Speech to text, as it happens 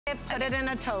Put it in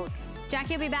a tote.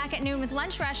 Jackie will be back at noon with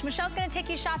Lunch Rush. Michelle's gonna take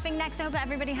you shopping next. I hope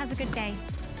everybody has a good day.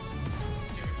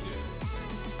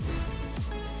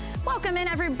 Welcome in,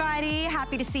 everybody.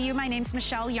 Happy to see you. My name's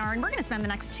Michelle Yarn. We're gonna spend the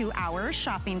next 2 hours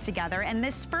shopping together. And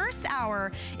this first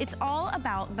hour, it's all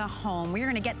about the home. We're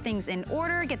gonna get things in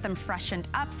order, get them freshened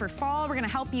up for fall. We're gonna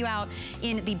help you out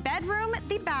in the bedroom,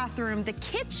 the bathroom, the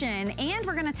kitchen, and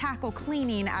we're gonna tackle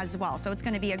cleaning as well. So it's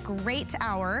gonna be a great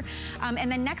hour.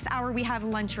 And then next hour, we have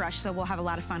Lunch Rush, so we'll have a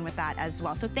lot of fun with that as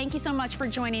well. So thank you so much for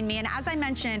joining me. And as I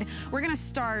mentioned, we're gonna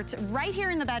start right here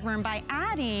in the bedroom by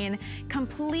adding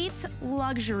complete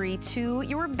luxury to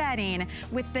your bedding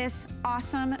with this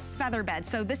awesome feather bed.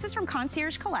 So this is from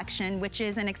Concierge Collection, which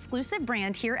is an exclusive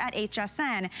brand here at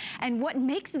HSN. And what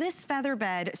makes this feather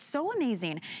bed so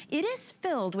amazing, it is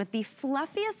filled with the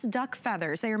fluffiest duck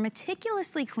feathers. They are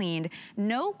meticulously cleaned,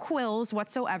 no quills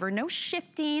whatsoever, no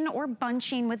shifting or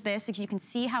bunching with this. If you can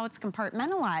see how it's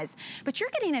compartmentalized, but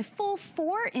you're getting a full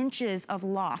 4 inches of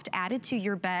loft added to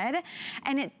your bed,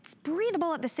 and it's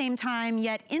breathable at the same time,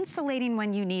 yet insulating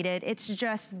when you need it. It's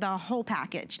just the whole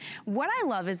package. What I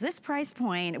love is this price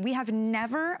point. We have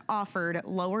never offered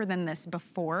lower than this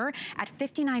before at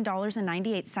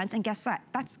 $59.98. And guess what?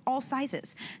 That's all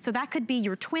sizes. So that could be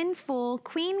your twin, full,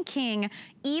 queen, king,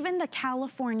 even the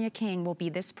California king will be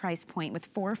this price point with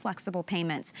 4 flexible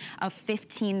payments of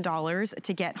 $15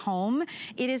 to get home.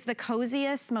 It is the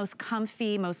coziest, most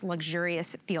comfy, most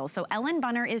luxurious feel. So Ellen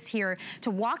Bunner is here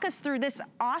to walk us through this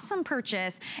awesome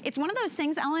purchase. It's one of those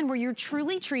things, Ellen, where you're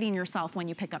truly treating yourself when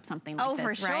you pick up something like this,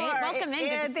 for sure. Right? Welcome in,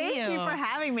 good to see you. Thank you for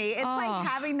having me. It's like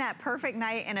having that perfect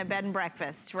night in a bed and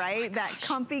breakfast, right? That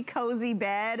comfy, cozy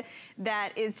bed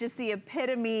that is just the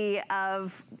epitome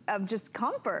of just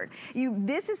comfort.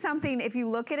 This is something, if you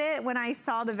look at it, when I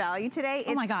saw the value today,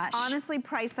 it's honestly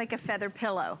priced like a feather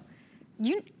pillow.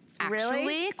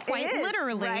 Actually, quite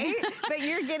literally. Right? But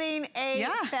you're getting a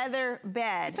feather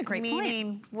bed. That's a great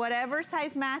meaning whatever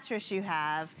size mattress you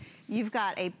have, you've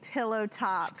got a pillow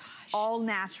top, all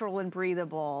natural and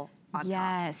breathable on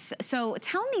top. So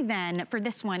tell me then, for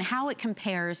this one, how it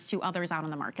compares to others out on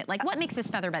the market. Like, what makes this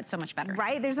feather bed so much better?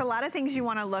 Right, there's a lot of things you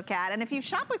want to look at. And if you've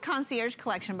shopped with Concierge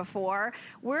Collection before,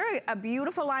 we're a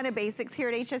beautiful line of basics here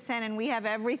at HSN, and we have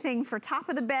everything for top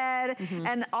of the bed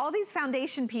and all these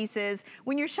foundation pieces.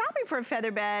 When you're shopping for a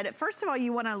feather bed, first of all,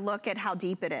 you want to look at how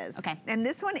deep it is. And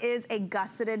this one is a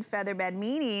gusseted feather bed,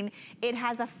 meaning it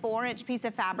has a 4-inch piece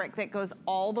of fabric that goes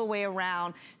all the way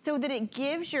around so that it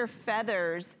gives your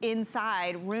feathers inside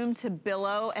room to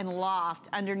billow and loft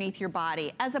underneath your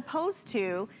body, as opposed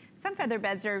to some feather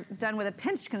beds are done with a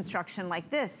pinched construction like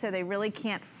this, so they really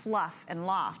can't fluff and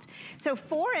loft. So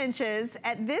 4 inches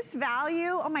at this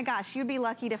value, oh my gosh, you'd be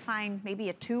lucky to find maybe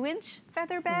a 2-inch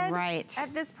feather bed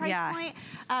at this price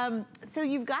point. So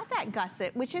you've got that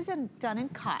gusset, which is done in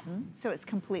cotton, so it's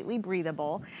completely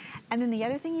breathable. And then the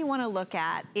other thing you want to look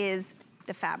at is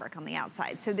the fabric on the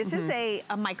outside. So this is a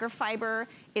microfiber,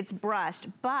 it's brushed,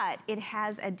 but it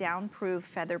has a downproof,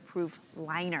 featherproof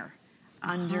liner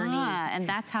underneath. And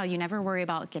that's how you never worry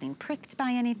about getting pricked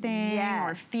by anything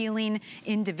or feeling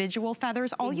individual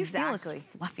feathers. All you feel is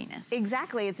fluffiness.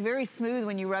 Exactly. It's very smooth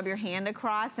when you rub your hand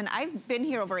across. And I've been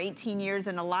here over 18 years,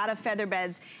 and a lot of feather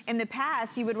beds in the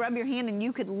past, you would rub your hand and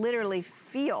you could literally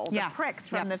feel the pricks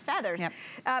from the feathers.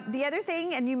 The other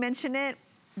thing, and you mentioned it,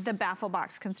 the baffle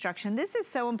box construction. This is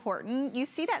so important. You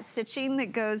see that stitching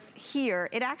that goes here?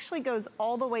 It actually goes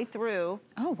all the way through.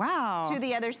 Oh, wow. To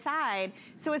the other side.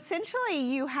 So essentially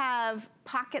you have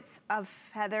pockets of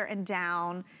feather and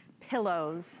down,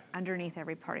 pillows underneath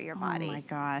every part of your body. Oh my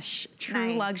gosh,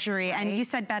 true luxury. Right? And you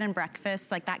said bed and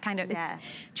breakfast, like that kind of, it's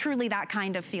truly that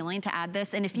kind of feeling to add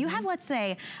this. And if you have, let's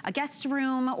say, a guest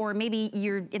room, or maybe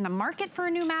you're in the market for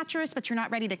a new mattress, but you're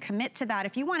not ready to commit to that,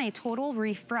 if you want a total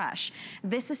refresh,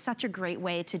 this is such a great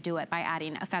way to do it by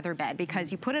adding a feather bed, because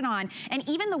you put it on, and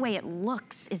even the way it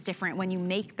looks is different when you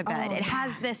make the bed. It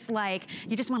has this, like,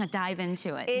 you just want to dive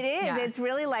into it. It is. It's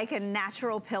really like a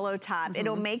natural pillow top.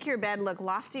 It'll make your bed look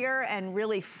loftier and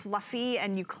really fluffy,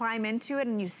 and you climb into it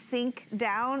and you sink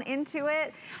down into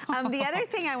it. The other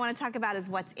thing I want to talk about is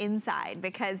what's inside,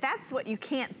 because that's what you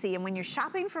can't see. And when you're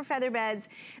shopping for feather beds,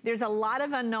 there's a lot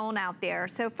of unknown out there.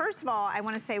 So first of all, I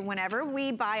want to say whenever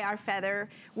we buy our feather,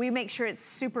 we make sure it's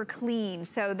super clean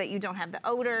so that you don't have the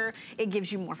odor. It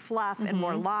gives you more fluff and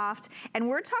more loft. And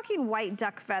we're talking white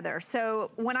duck feather.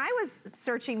 So when I was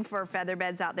searching for feather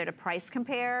beds out there to price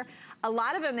compare, a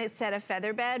lot of them, they said a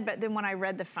feather bed, but then when I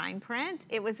read the fine print,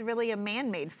 it was really a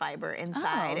man-made fiber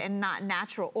inside and not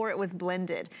natural, or it was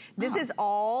blended. This is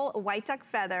all white duck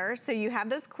feather, so you have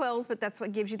those quills, but that's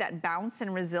what gives you that bounce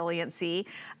and resiliency.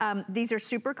 These are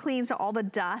super clean, so all the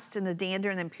dust and the dander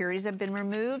and the impurities have been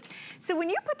removed. So when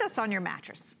you put this on your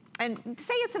mattress, and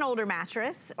say it's an older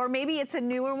mattress, or maybe it's a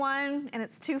newer one and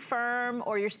it's too firm,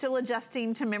 or you're still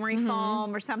adjusting to memory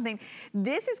foam or something,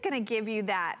 this is gonna give you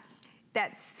that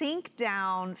sink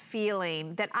down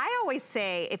feeling that I always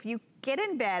say, if you get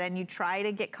in bed and you try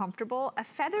to get comfortable, a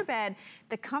feather bed,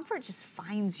 the comfort just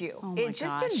finds you. It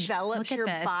just envelops your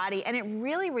body, and it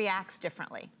really reacts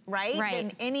differently, right?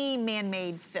 Than any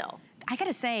man-made fill. I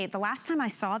gotta say, the last time I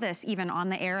saw this even on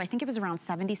the air, I think it was around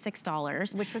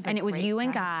 $76. Which was and it was you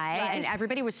and Guy, right? And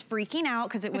everybody was freaking out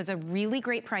because it was a really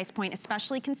great price point,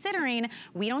 especially considering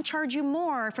we don't charge you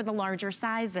more for the larger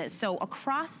sizes. So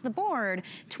across the board,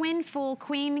 twin, full,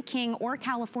 queen, king, or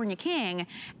California king,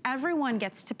 everyone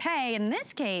gets to pay, in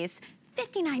this case,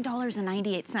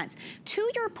 $59.98.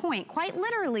 To your point, quite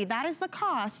literally, that is the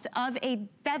cost of a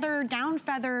feather, down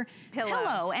feather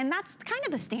pillow. And that's kind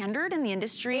of the standard in the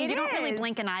industry. You don't really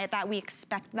blink an eye at that. We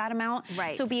expect that amount.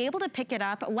 So be able to pick it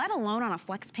up, let alone on a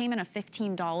flex payment of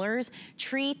 $15,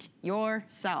 treat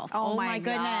yourself. Oh my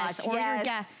goodness. Or your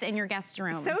guests in your guest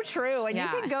room. So true. And you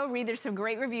can go read, there's some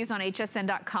great reviews on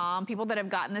hsn.com, people that have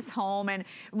gotten this home, and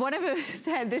one of them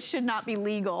said this should not be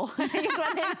legal. I think is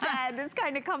what they said, this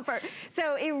kind of comfort.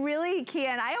 So it really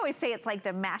can, I always say it's like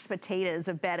the mashed potatoes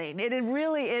of bedding. It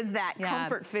really is that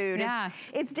comfort food.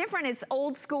 It's different, it's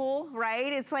old school,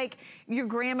 right? It's like your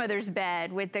grandmother's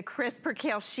bed with the crisp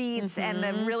percale sheets and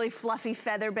the really fluffy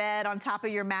feather bed on top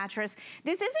of your mattress.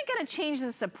 This isn't gonna change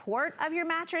the support of your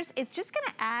mattress, it's just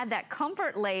gonna add that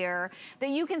comfort layer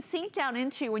that you can sink down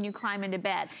into when you climb into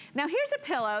bed. Now here's a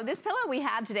pillow. This pillow we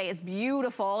have today is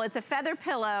beautiful. It's a feather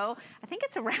pillow. I think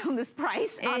it's around this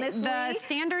price, honestly. The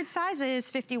standard size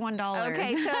is $51.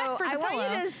 Okay, so I want you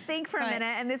to just think for a minute,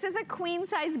 and this is a queen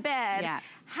size bed,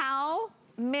 how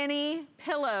many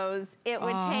pillows it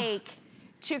would take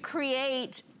to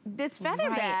create this feather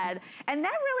bed. And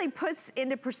that really puts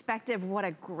into perspective what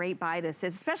a great buy this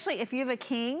is, especially if you have a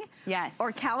king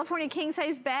or California king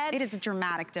size bed. It is a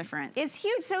dramatic difference. It's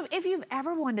huge. So if you've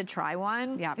ever wanted to try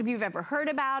one, if you've ever heard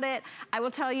about it, I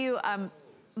will tell you,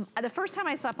 the first time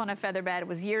I slept on a feather bed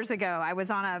was years ago. I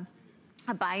was on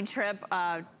a buying trip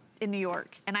in New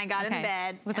York, and I got in the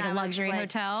bed. It was like a luxury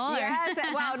hotel? Yes,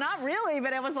 well, not really,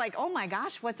 but I was like, oh my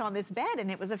gosh, what's on this bed? And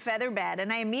it was a feather bed,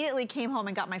 and I immediately came home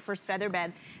and got my first feather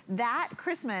bed. That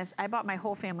Christmas, I bought my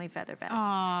whole family feather beds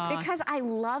because I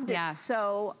loved it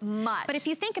so much. But if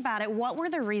you think about it, what were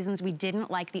the reasons we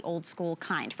didn't like the old school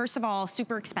kind? First of all,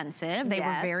 super expensive. They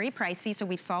were very pricey, so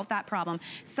we've solved that problem.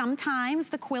 Sometimes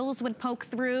the quills would poke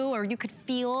through, or you could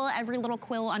feel every little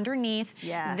quill underneath.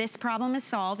 This problem is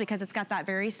solved because it's got that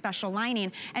very special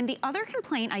lining. And the other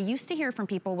complaint I used to hear from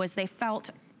people was they felt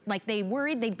like they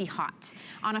worried they'd be hot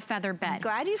on a feather bed. I'm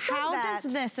glad you said that. How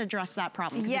does this address that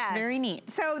problem? Because it's very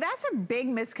neat. So that's a big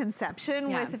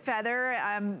misconception with feather.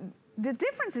 The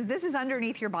difference is this is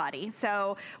underneath your body.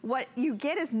 So what you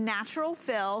get is natural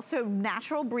fill, so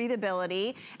natural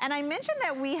breathability. And I mentioned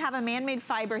that we have a man-made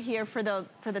fiber here for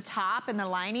the top and the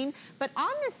lining, but on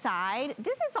the side,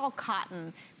 this is all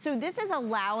cotton. So this is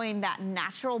allowing that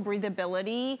natural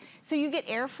breathability, so you get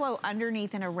airflow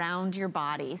underneath and around your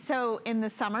body. So in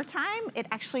the summertime, it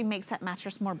actually makes that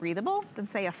mattress more breathable than,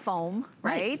 say, a foam,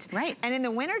 right? And in the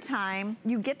wintertime,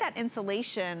 you get that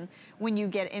insulation when you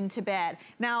get into bed.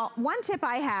 Now, one tip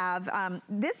I have,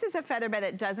 this is a feather bed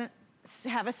that doesn't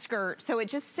have a skirt, so it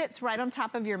just sits right on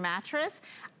top of your mattress.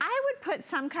 I would put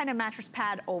some kind of mattress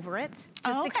pad over it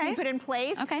just to keep it in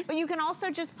place. But you can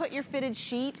also just put your fitted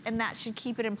sheet, and that should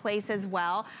keep it in place as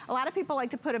well. A lot of people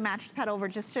like to put a mattress pad over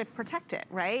just to protect it,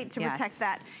 right? To protect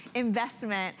that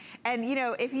investment. And you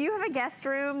know, if you have a guest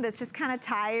room that's just kind of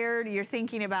tired, you're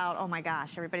thinking about, oh my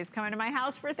gosh, everybody's coming to my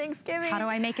house for Thanksgiving. How do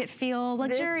I make it feel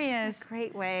luxurious? This is a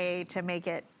great way to make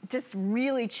it just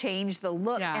really change the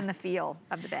look and the feel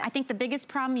of the bed. I think the biggest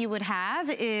problem you would have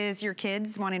is your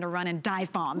kids wanting to run and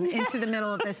dive bomb into the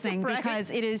middle of this thing because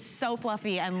it is so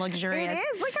fluffy and luxurious. It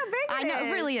is, look how big it is. I know,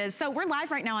 it really is. So we're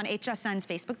live right now on HSN's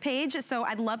Facebook page. So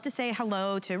I'd love to say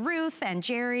hello to Ruth and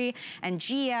Jerry and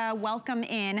Gia. Welcome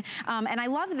in. And I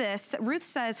love this. Ruth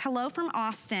says, hello from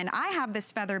Austin. I have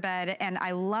this feather bed and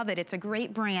I love it. It's a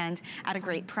great brand at a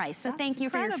great price. So thank you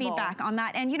for your feedback on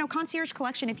that. And you know, Concierge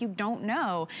Collection, if you don't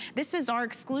know, this is our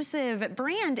exclusive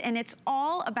brand, and it's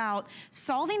all about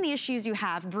solving the issues you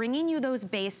have, bringing you those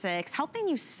basics, helping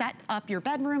you set up your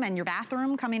bedroom and your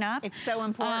bathroom coming up. It's so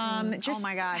important. Just oh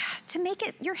my gosh. To make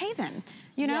it your haven.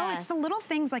 You know, it's the little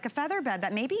things like a feather bed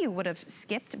that maybe you would have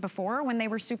skipped before when they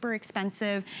were super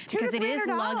expensive, because it is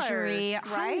luxury,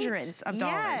 right? Hundreds of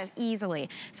dollars easily.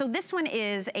 So this one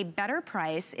is a better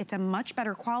price. It's a much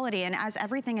better quality. And as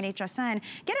everything at HSN,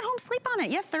 get it home, sleep on it.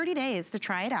 You have 30 days to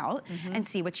try it out and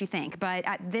see what you think. But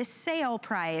at this sale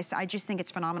price, I just think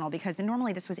it's phenomenal, because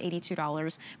normally this was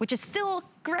 $82, which is still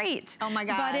great. Oh my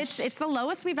gosh. But it's the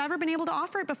lowest we've ever been able to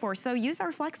offer it before. So use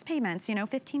our flex payments, you know,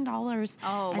 $15.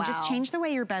 And just change the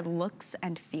way your bed looks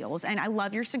and feels. And I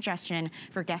love your suggestion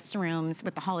for guest rooms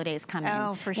with the holidays coming.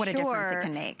 Oh, for what a difference it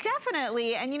can make.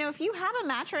 Definitely. And you know, if you have a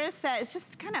mattress that is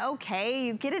just kind of okay,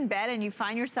 you get in bed and you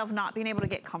find yourself not being able to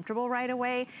get comfortable right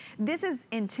away, this is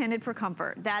intended for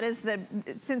comfort. That is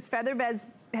since feather beds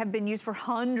have been used for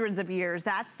hundreds of years,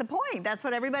 that's the point. That's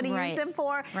what everybody used them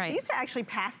for. We used to actually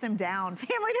pass them down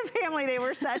family to family. They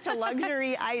were such a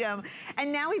luxury item.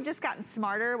 And now we've just gotten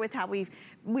smarter with how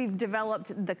we've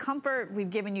developed the comfort. We've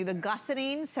given you the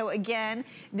gusseting. So again,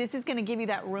 this is gonna give you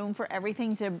that room for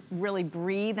everything to really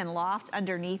breathe and loft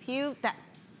underneath you.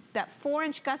 That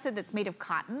 4-inch gusset that's made of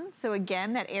cotton. So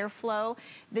again, that airflow,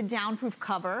 the downproof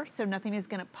cover, so nothing is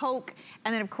gonna poke.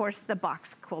 And then of course the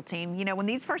box quilting. You know, when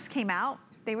these first came out,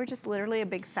 they were just literally a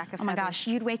big sack of feathers. Oh my gosh,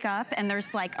 you'd wake up and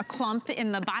there's like a clump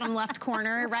in the bottom left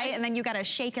corner, right? And then you gotta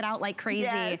shake it out like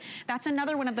crazy. That's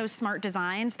another one of those smart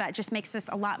designs that just makes this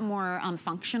a lot more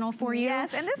functional for you.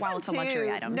 And this while one it's a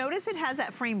luxury item. Notice it has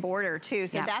that frame border too.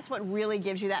 So that's what really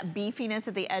gives you that beefiness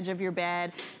at the edge of your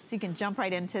bed. So you can jump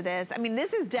right into this. I mean,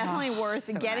 this is definitely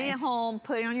worth getting it home,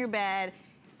 putting it on your bed,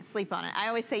 sleep on it. I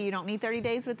always say you don't need 30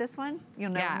 days with this one.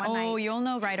 You'll know in one night. You'll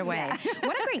know right away.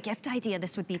 What a great gift idea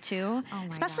this would be too.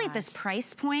 Especially at this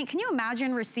price point. Can you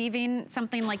imagine receiving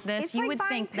something like this? You would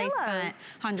think they spent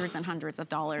hundreds and hundreds of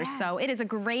dollars. So it is a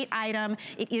great item.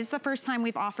 It is the first time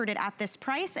we've offered it at this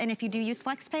price. And if you do use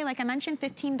FlexPay, like I mentioned,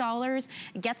 $15,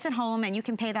 it gets it home and you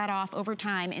can pay that off over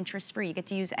time, interest-free. You get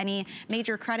to use any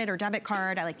major credit or debit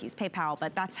card. I like to use PayPal,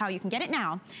 but that's how you can get it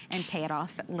now and pay it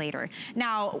off later.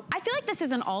 Now, I feel like this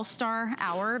is an all-star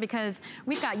hour because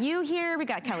we've got you here, we've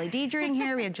got Kelly Diedring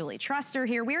here, we have Julie Truster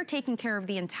here. We are taking care of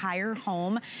the entire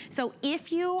home. So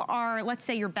if you are, let's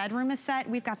say your bedroom is set,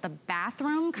 we've got the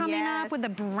bathroom coming up with a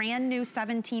brand new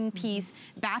 17-piece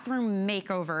bathroom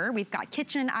makeover. We've got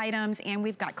kitchen items and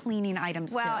we've got cleaning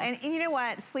items too. And you know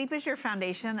what? Sleep is your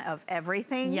foundation of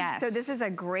everything. So this is a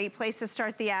great place to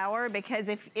start the hour because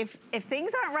if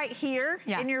things aren't right here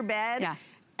in your bed,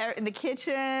 in the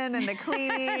kitchen and the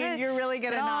cleaning, you're really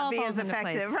gonna not be as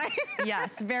effective, right?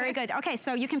 Yes, very good. Okay,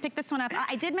 so you can pick this one up.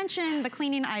 I did mention the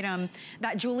cleaning item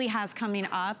that Julie has coming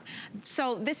up.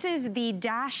 So this is the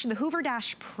Hoover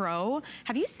Dash Pro.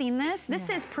 Have you seen this?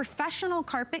 This is professional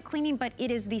carpet cleaning, but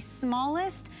it is the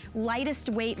smallest, lightest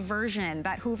weight version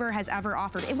that Hoover has ever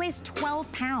offered. It weighs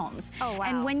 12 pounds. Oh, wow.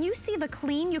 And when you see the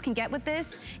clean you can get with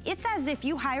this, it's as if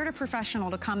you hired a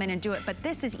professional to come in and do it, but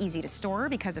this is easy to store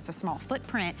because it's a small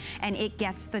footprint and it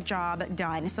gets the job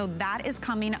done. So that is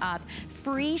coming up.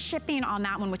 Free shipping on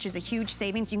that one, which is a huge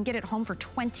savings. You can get it home for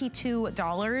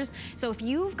 $22. So if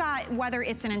you've got, whether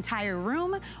it's an entire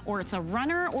room or it's a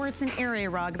runner or it's an area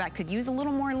rug that could use a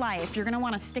little more life, you're gonna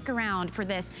wanna stick around for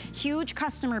this huge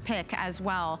customer pick as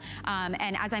well.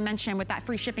 And as I mentioned, with that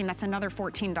free shipping, that's another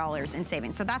 $14 in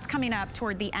savings. So that's coming up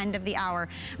toward the end of the hour.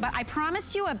 But I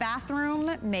promised you a bathroom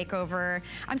makeover.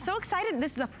 I'm so excited.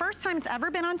 This is the first time it's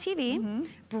ever been on TV.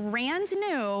 Brand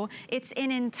new. It's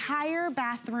an entire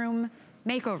bathroom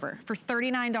makeover for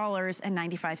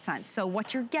 $39.95. So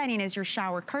what you're getting is your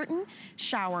shower curtain,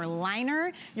 shower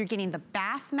liner, you're getting the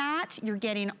bath mat, you're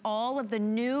getting all of the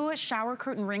new shower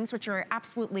curtain rings, which are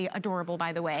absolutely adorable,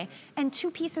 by the way, and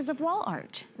 2 pieces of wall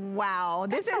art. Wow,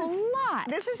 this is a lot.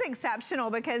 This is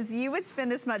exceptional because you would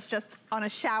spend this much just on a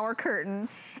shower curtain.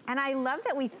 And I love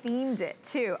that we themed it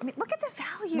too. I mean, look at the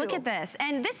value. Look at this,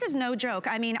 and this is no joke.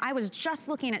 I mean, I was just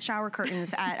looking at shower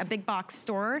curtains at a big box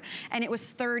store, and it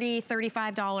was $30, $35,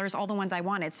 all the ones I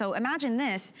wanted. So imagine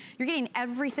this, you're getting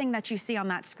everything that you see on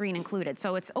that screen included.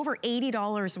 So it's over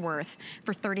 $80 worth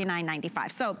for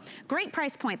 $39.95. So great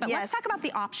price point, but let's talk about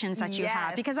the options that you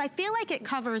have because I feel like it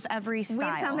covers every style. We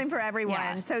have something for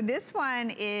everyone. So this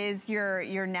one is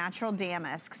your natural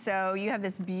damask. So you have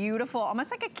this beautiful,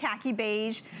 almost like a khaki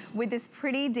beige with this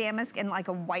pretty damask and like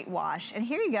a whitewash. And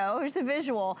here you go, here's a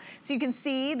visual. So you can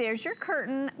see there's your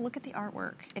curtain. Look at the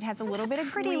artwork. It has a little bit of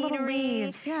pretty little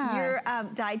leaves. Your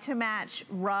dyed to match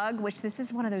rug, which this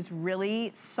is one of those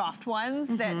really soft ones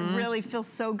that really feels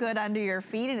so good under your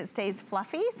feet and it stays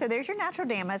fluffy. So there's your natural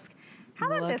damask. How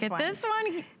about this one? Look at this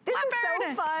one. This is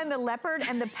so fun. The leopard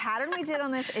and the pattern we did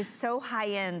on this is so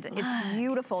high-end. It's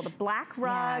beautiful. The black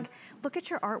rug. Look at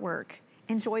your artwork.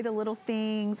 Enjoy the little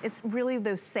things. It's really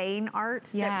those saying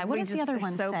art. Yeah, what does the other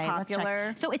one so say?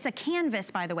 Popular. So it's a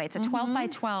canvas, by the way. It's a 12 by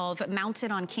 12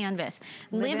 mounted on canvas.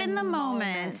 Live in the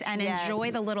moment and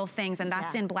enjoy the little things, and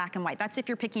that's in black and white. That's if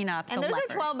you're picking up the leopard. And those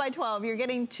are 12 by 12. You're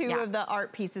getting two of the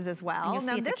art pieces as well.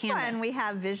 Now this one we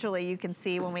have visually, you can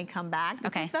see when we come back.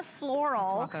 This is the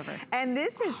floral. Let's walk over. And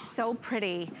this is so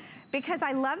pretty because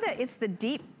I love that it's the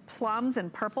deep plums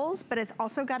and purples, but it's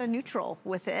also got a neutral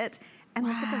with it. And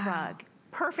look at the rug.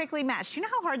 Perfectly matched. You know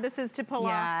how hard this is to pull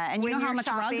off? Yeah, and you know how much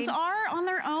rugs are on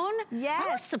their own? Yes.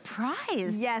 I was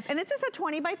surprised. Yes, and this is a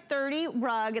 20 by 30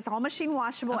 rug. It's all machine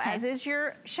washable, as is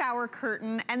your shower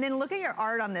curtain. And then look at your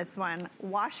art on this one.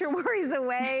 Wash your worries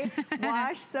away.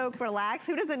 Wash, soak, relax.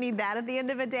 Who doesn't need that at the end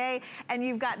of a day? And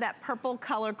you've got that purple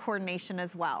color coordination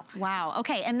as well. Wow,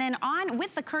 okay, and then on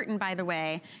with the curtain, by the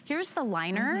way, here's the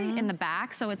liner in the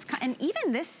back. So it's, and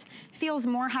even this feels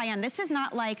more high-end. This is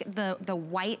not like the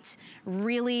white,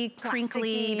 really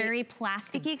crinkly, very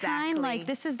plasticky kind. Like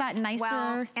this is that nicer.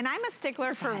 Well, and I'm a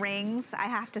stickler for rings, I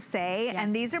have to say.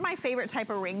 And these are my favorite type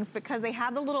of rings because they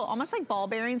have the little, almost like ball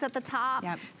bearings at the top.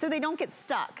 So they don't get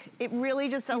stuck. It really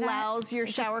just allows your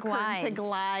shower curtain to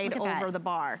glide over the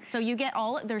bar. So you get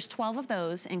there's 12 of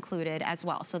those included as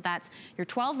well. So that's your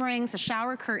 12 rings, the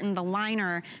shower curtain, the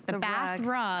liner, the bath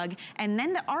rug, and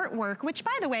then the artwork, which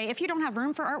by the way, if you don't have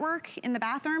room for artwork in the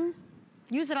bathroom,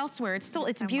 use it elsewhere. It's still,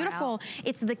 it's beautiful.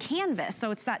 It's the canvas,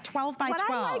 so it's that 12 by 12.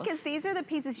 What I like is these are the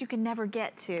pieces you can never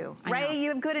get to, right? You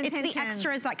have good intentions. It's the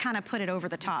extras that kind of put it over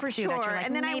the top, for too, sure. That you're like,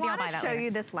 and then maybe I want to show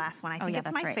you this last one. I think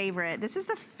it's my favorite. This is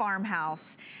the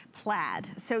farmhouse plaid.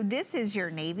 So this is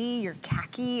your navy, your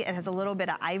khaki. It has a little bit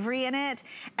of ivory in it.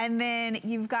 And then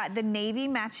you've got the navy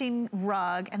matching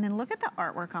rug. And then look at the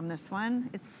artwork on this one.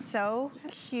 It's so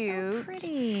cute. So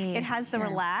pretty. It has the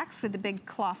relax with the big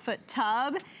clawfoot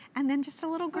tub. And then just a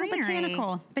little greenery.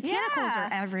 Botanical. Botanicals are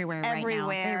everywhere right now.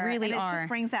 They really are. It just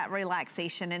brings that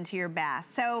relaxation into your bath.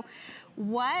 So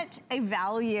what a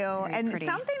value. And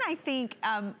something I think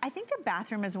the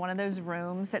bathroom is one of those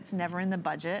rooms that's never in the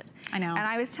budget. I know. And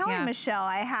I was telling Michelle,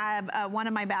 I have one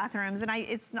of my bathrooms and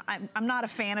I'm not a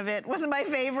fan of it. Wasn't my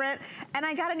favorite. And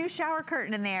I got a new shower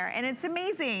curtain in there and it's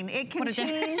amazing. It can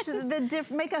change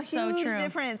make a huge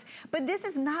difference. But this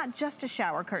is not just a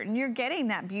shower curtain. You're getting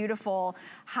that beautiful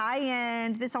high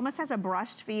end. This almost has a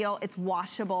brushed feel. It's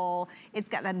washable. It's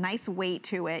got a nice weight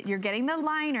to it. You're getting the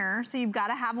liner, so you've got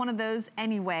to have one of those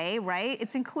anyway, right?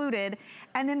 It's included.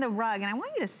 And then the rug, and I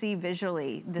want you to see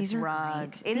visually this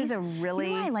rug. It is a really...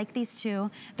 You know why I like these too?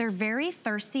 They're very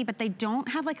thirsty, but they don't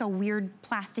have like a weird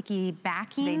plasticky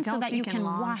backing so that you can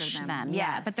wash them.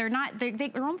 Yeah, but they're not,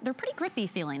 they're pretty grippy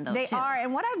feeling though, They are,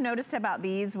 and what I've noticed about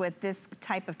these with this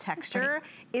type of texture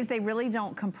is they really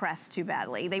don't compress too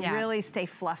badly. They really stay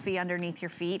fluffy underneath your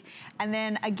feet. And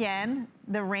then again,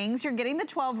 the rings, you're getting the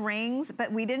 12 rings,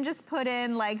 but we didn't just put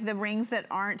in like the rings that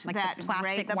aren't like that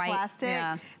great, the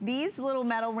plastic. These little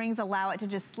metal rings allow it to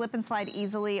just slip and slide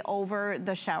easily over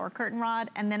the shower curtain rod.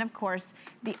 And then of course,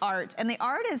 the art. And the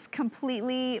art is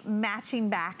completely matching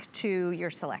back to your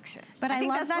selection. But I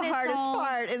love that the hardest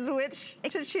part is which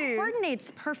to choose. It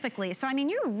coordinates perfectly. So I mean,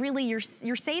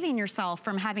 you're saving yourself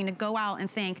from having to go out and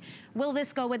think, will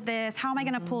this go with this? How am I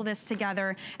gonna pull this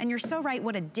together? And you're so right,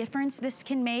 what a difference this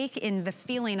can make in the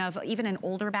feeling of even an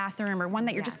older bathroom or one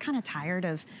that you're just kind of tired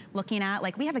of looking at.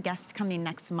 Like we have a guest coming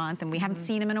next month and we haven't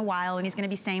seen him in a while and he's gonna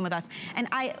be staying with us. And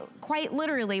I quite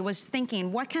literally was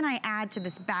thinking, what can I add to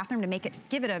this bathroom to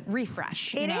give it a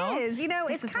refresh? It is,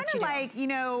 it's kind of like,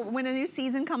 when a new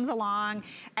season comes along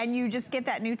and you just get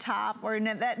that new top or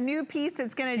that new piece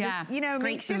that's gonna just,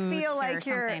 makes you feel like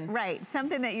you're,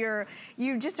 something that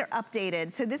you just are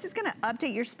updated. So this is gonna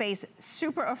update your space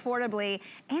super affordably,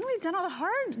 and we've done all the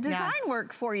hard design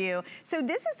work for you. So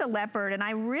this is the leopard, and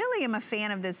I really am a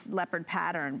fan of this leopard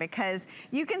pattern because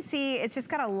you can see it's just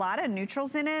got a lot of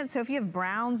neutrals in it. So if you have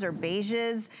browns or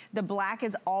beiges, the black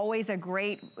is always a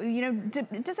great,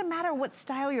 it doesn't matter what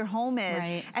style your home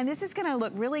is. And this is gonna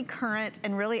look really current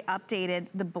and really updated.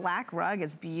 The black rug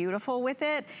is beautiful with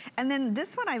it. And then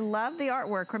this one, I love the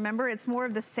artwork. Remember, it's more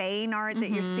of the saying art that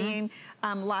you're seeing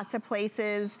lots of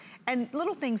places, and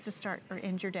little things to start or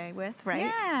end your day with, right?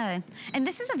 Yeah, and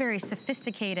this is a very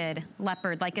sophisticated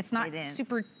leopard. Like it's not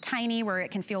super tiny where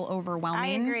it can feel overwhelming.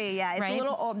 I agree, it's a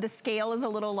little, the scale is a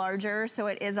little larger, so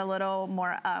it is a little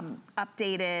more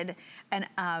updated.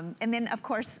 And then of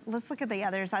course, let's look at the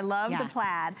others. I love the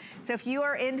plaid. So if you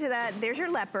are into that, there's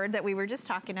your leopard that we were just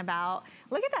talking about.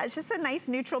 Look at that, it's just a nice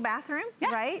neutral bathroom,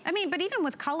 right? I mean, but even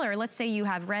with color, let's say you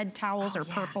have red towels or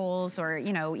purples or,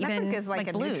 you know, even is like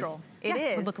a blues. Neutral. It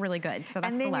is. Would look really good, so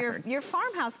that's the leopard. leopard. And then your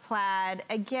farmhouse plaid,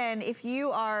 again, if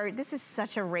you are, this is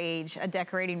such a rage, a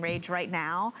decorating rage right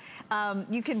now.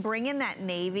 You can bring in that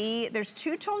navy. There's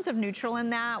 2 tones of neutral in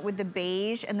that with the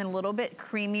beige and then a little bit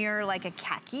creamier like a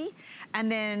khaki.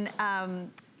 And then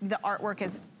the artwork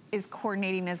is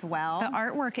coordinating as well. The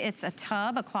artwork, it's a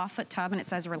tub, a clawfoot tub, and it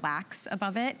says relax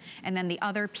above it. And then the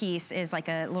other piece is like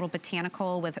a little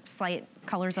botanical with slight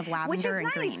colors of lavender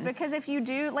and green. Which is nice, because if you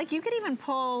do, like you could even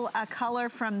pull a color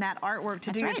from that artwork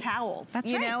to do your towels. That's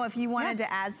you know, if you wanted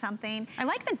to add something. I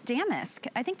like the damask.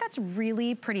 I think that's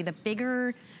really pretty. The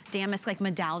bigger damask, like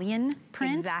medallion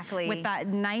print. Exactly. With that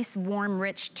nice, warm,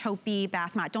 rich, taupey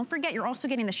bath mat. Don't forget, you're also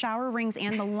getting the shower rings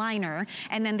and the liner.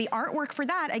 And then the artwork for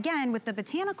that, again, with the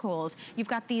botanicals, you've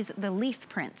got the leaf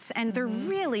prints. And they're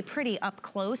really pretty up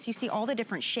close. You see all the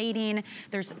different shading.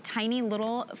 There's tiny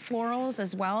little florals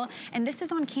as well. And this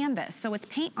is on canvas, so it's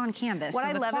paint on canvas. What so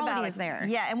I the love quality about is there.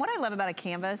 Yeah, and what I love about a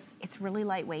canvas, it's really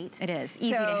lightweight. It is,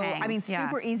 easy to hang. I mean,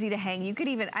 super easy to hang. You could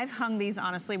even, I've hung these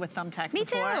honestly with thumbtacks Me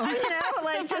before. too. You know,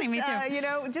 like so funny, me too. You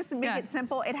know, just to make it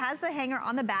simple. It has the hanger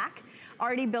on the back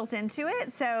already built into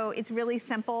it, so it's really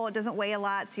simple. It doesn't weigh a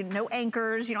lot, so no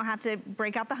anchors. You don't have to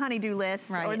break out the honeydew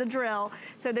list or the drill.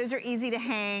 So those are easy to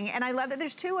hang, and I love that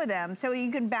there's 2 of them, so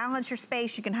you can balance your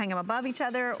space. You can hang them above each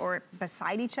other or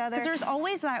beside each other. Because there's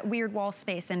always that weird wall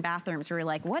space in bathrooms where you're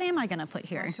like, what am I gonna put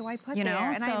here? What do I put there?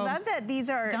 And so I love that these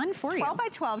are done for 12 by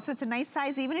 12, so it's a nice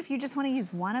size, even if you just want to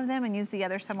use one of them and use the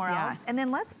other somewhere else. And then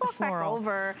let's walk back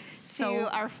over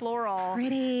to our floral.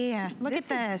 Pretty. Look at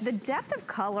this. The depth of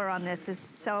color on this is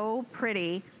so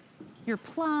pretty. Your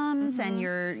plums and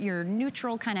your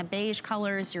neutral kind of beige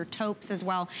colors, your taupes as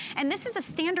well. And this is a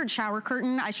standard shower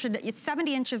curtain. It's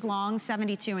 70 inches long,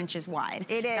 72 inches wide.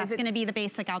 It is. That's gonna be the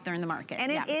basic out there in the market.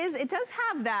 And it does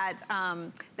have that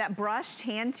that brushed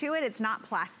hand to it. It's not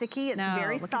plasticky, it's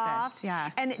very soft.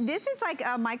 And this is like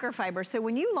a microfiber. So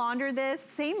when you launder this,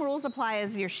 same rules apply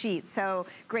as your sheets. So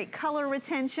great color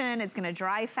retention, it's gonna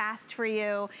dry fast for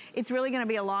you. It's really gonna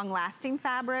be a long lasting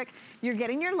fabric. You're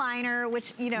getting your liner,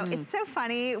 which, you know, it's so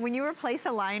funny. When you replace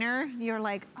a liner, you're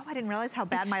like, oh, I didn't realize how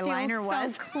bad my liner was. It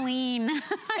feels so clean.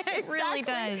 It really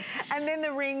does. And then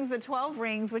the rings, the 12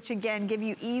 rings, which again, give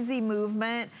you easy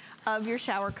movement of your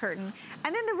shower curtain.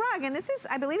 And then the rug, and this is,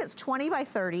 I believe it's 20 by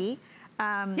 30.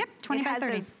 20 by 30. It has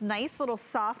those nice little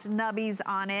soft nubbies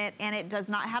on it, and it does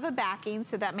not have a backing,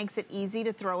 so that makes it easy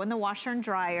to throw in the washer and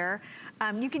dryer.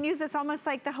 You can use this almost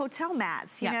like the hotel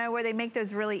mats, you know, where they make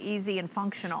those really easy and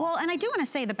functional. Well, and I do want to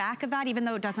say the back of that, even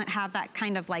though it doesn't have that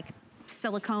kind of like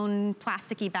silicone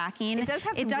plasticky backing. It does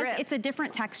have some grip. It's a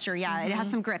different texture, it has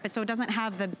some grip. So it doesn't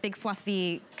have the big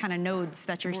fluffy kind of nodes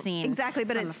that you're seeing exactly,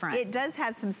 but from the front. It does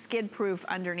have some skid proof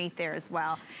underneath there as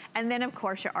well. And then of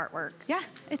course your artwork. Yeah,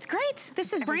 it's great.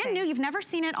 This is brand new. You've never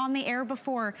seen it on the air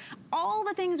before. All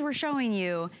the things we're showing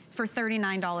you for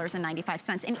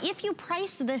 $39.95. And if you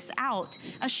price this out,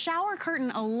 a shower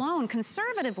curtain alone,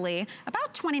 conservatively,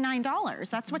 about $29.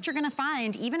 That's what you're gonna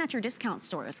find even at your discount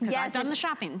stores, because I've done the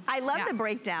shopping. I love the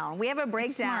breakdown. We have a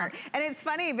breakdown. And it's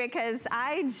funny because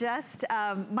I just,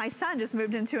 my son just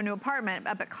moved into a new apartment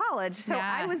up at college. So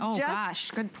I was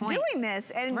just doing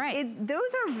this. And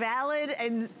those are valid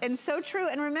and so true.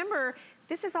 And remember,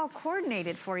 this is all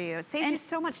coordinated for you. It saves you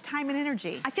so much time and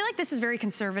energy. I feel like this is very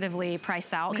conservatively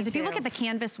priced out, because if you look at the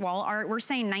canvas wall art, we're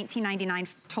saying $19.99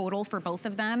 total for both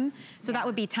of them. So that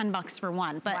would be 10 bucks for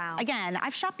one. But again,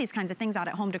 I've shopped these kinds of things out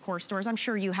at home decor stores. I'm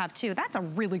sure you have too. That's a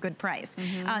really good price.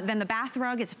 Then the bath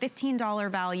rug is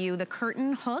 $15 value. The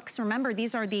curtain hooks, remember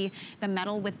these are the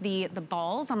metal with the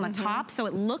balls on the top. So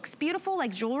it looks beautiful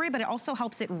like jewelry, but it also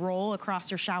helps it roll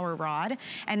across your shower rod.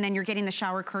 And then you're getting the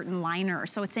shower curtain liner.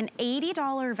 So it's an $80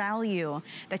 value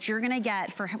that you're gonna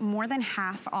get for more than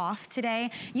half off today.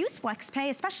 Use FlexPay,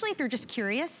 especially if you're just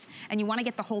curious and you wanna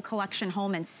get the whole collection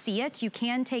home and see it. You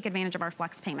can take advantage of our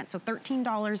flex payment. So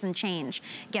 $13 and change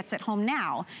gets it home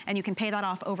now, and you can pay that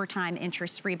off over time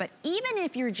interest-free. But even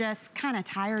if you're just kind of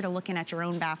tired of looking at your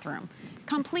own bathroom,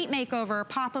 complete makeover,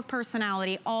 pop of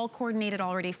personality, all coordinated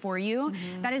already for you.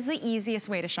 That is the easiest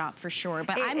way to shop for sure.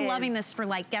 But I'm loving this for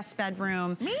like guest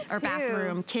bedroom or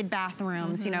bathroom, kid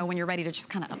bathrooms, you know, when you're ready to just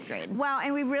kind of upgrade. Well,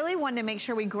 and we really wanted to make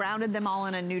sure we grounded them all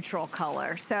in a neutral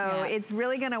color. So it's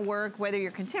really gonna work whether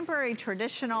you're contemporary,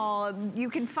 traditional. You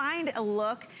can find a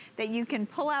look that you can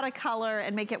pull out a color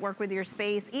and make it work with your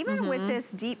space. Even with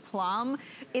this deep plum,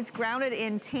 it's grounded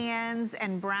in tans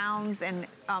and browns and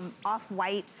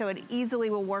off-white, so it easily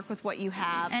will work with what you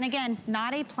have. And again,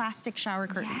 not a plastic shower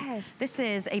curtain. This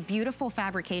is a beautiful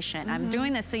fabrication. I'm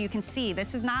doing this so you can see.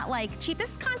 This is not like cheap.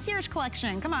 This is concierge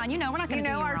collection. Come on, you know we're not going to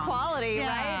do our wrong. Quality,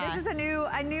 right? This is a new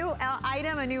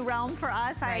item, a new realm for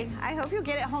us. I hope you'll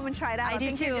get it home and try it out. I do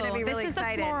think too. You're gonna be really this is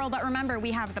excited. The floral, but remember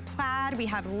we have the plaid, we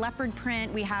have leopard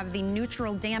print, we have the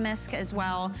neutral damask as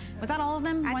well. Was that all of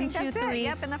them? I 1, think 2, that's 3, it.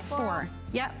 Yep, and the floral. 4.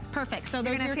 Yep, perfect. So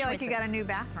those are your feel choices. like you got a new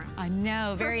bathroom. I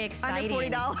know, very exciting.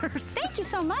 Under $40. Thank you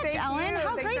so much, Ellen.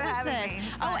 How great was this?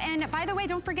 Oh, and by the way,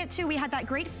 don't forget too, we had that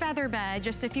great feather bed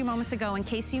just a few moments ago in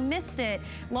case you missed it.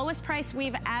 Lowest price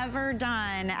we've ever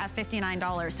done at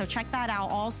 $59. So check that out.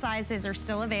 All sizes are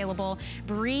still available.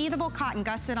 Breathable cotton,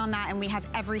 gusset on that, and we have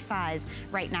every size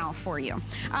right now for you.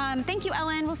 Thank you,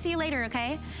 Ellen. We'll see you later,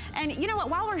 okay? And you know what,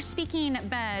 while we're speaking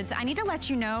beds, I need to let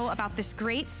you know about this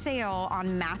great sale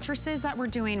on mattresses that we're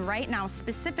doing right now,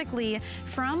 specifically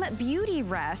from Beauty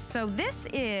Rest. So this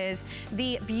is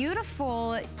the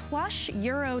beautiful plush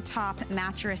Euro top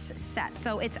mattress set.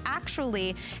 So it's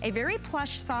actually a very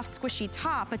plush, soft, squishy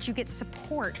top, but you get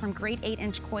support from great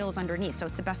 8-inch coils underneath. So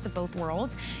it's the best of both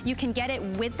worlds. You can get it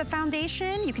with the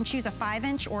foundation. You can choose a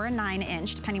 5-inch or a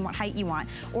 9-inch, depending what height you want.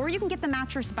 Or you can get the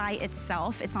mattress by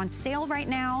itself. It's on sale right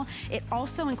now. It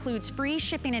also includes free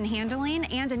shipping and handling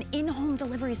and an in-home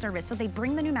delivery service. So they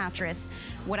bring the new mattress,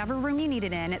 whatever room you need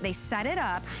it in, they set it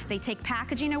up, they take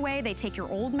packaging away, they take your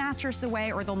old mattress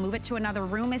away, or they'll move it to another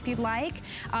room if you'd like.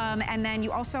 And then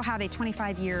you also have a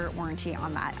 25-year warranty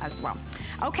on that as well.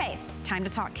 Okay, time to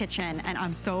talk kitchen, and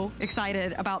I'm so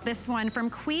excited about this one from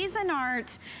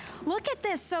Cuisinart. Look at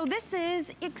this. So this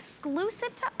is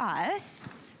exclusive to us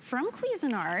from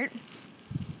Cuisinart.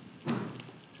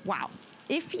 Wow.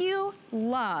 If you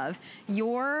love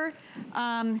your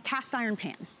cast iron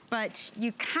pan, but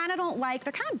you kind of don't like,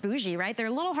 they're kind of bougie, right? They're a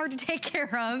little hard to take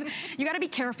care of. You gotta be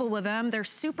careful with them. They're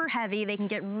super heavy. They can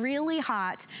get really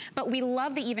hot, but we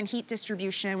love the even heat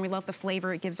distribution. We love the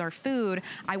flavor it gives our food.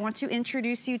 I want to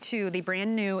introduce you to the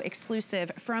brand new exclusive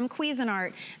from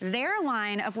Cuisinart, their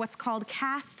line of what's called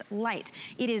Cast Light.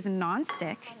 It is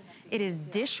non-stick. It is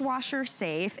dishwasher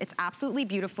safe. It's absolutely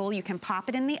beautiful. You can pop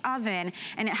it in the oven,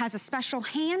 and it has a special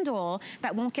handle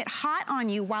that won't get hot on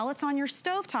you while it's on your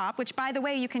stovetop, which, by the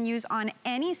way, you can use on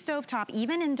any stovetop,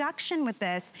 even induction with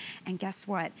this. And guess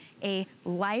what? A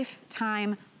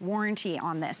lifetime warranty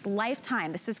on this.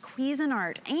 Lifetime. This is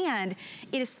Cuisinart, and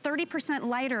it is 30%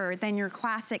 lighter than your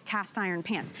classic cast iron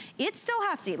pans. It's still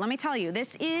hefty, let me tell you.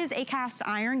 This is a cast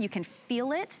iron. You can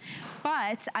feel it,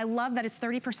 but I love that it's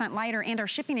 30% lighter, and our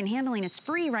shipping and handling is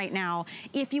free right now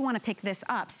if you want to pick this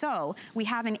up. So we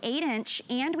have an 8-inch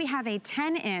and we have a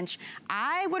 10-inch.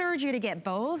 I would urge you to get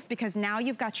both because now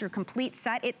you've got your complete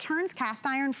set. It turns cast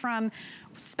iron from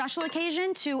special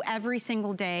occasion to every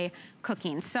single day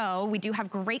cooking. So we do have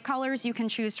great colors you can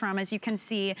choose from. As you can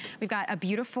see, we've got a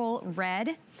beautiful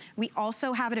red. We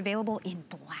also have it available in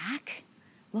black.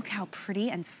 Look how pretty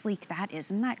and sleek that is.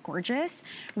 Isn't that gorgeous?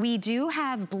 We do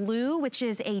have blue, which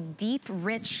is a deep,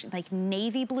 rich, like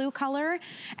navy blue color.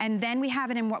 And then we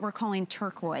have it in what we're calling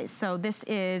turquoise. So this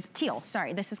is teal,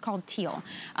 sorry, this is called teal.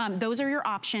 Those are your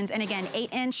options. And again,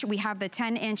 8-inch, we have the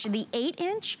 10-inch. The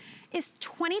 8-inch is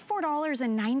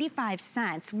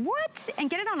 $24.95. What? And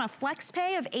get it on a flex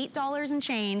pay of $8 and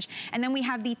change. And then we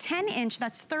have the 10-inch,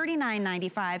 that's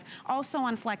 $39.95, also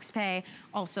on flex pay,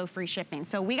 also free shipping.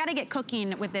 So we gotta get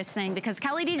cooking with this thing because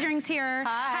Kelly D. Dring's here.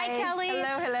 Hi. Hi, Kelly.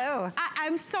 Hello, hello.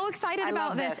 I'm so excited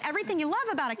about this. Everything you love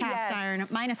about a cast iron,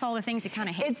 minus all the things you kind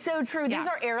of hate. It's so true. These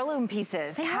are heirloom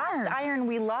pieces. Cast iron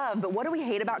we love, but what do we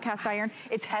hate about cast iron?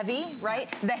 It's heavy,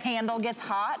 right? The handle gets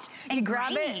hot. And you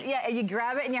grab it, you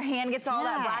grab it and your hand gets all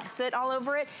that black soot all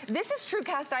over it. This is true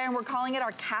cast iron. We're calling it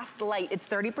our Cast Light. It's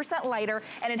 30% lighter,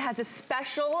 and it has a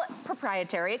special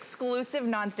proprietary exclusive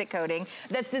nonstick coating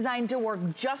that's designed to work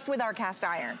just with our cast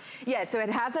iron. Yeah, so it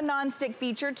has a nonstick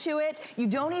feature to it. You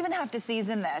don't even have to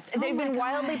season this. They've been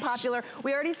wildly popular.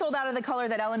 We already sold out of the color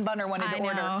that Ellen Bunner wanted to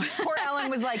order. Poor Ellen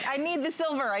was like, I need the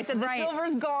silver. I said, the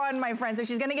silver's gone, my friend. So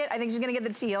she's gonna get, I think she's gonna get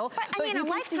the teal. But I mean, a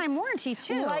lifetime warranty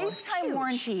too. Lifetime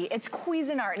warranty. It's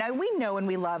Cuisinart. Now we know and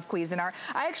we love Cuisinart.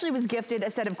 I actually was gifted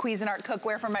a set of Cuisinart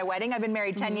cookware for my wedding. I've been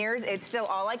married 10 years. It's still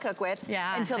all I cook with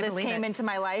until this came into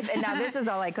my life, and now this is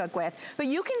all I cook with. But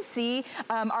you can see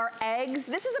our eggs.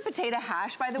 This is a potato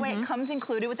hash, by the way. It comes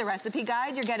included with the recipe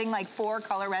guide. You're getting like 4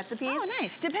 color recipes. Oh,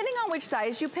 nice. Depending on which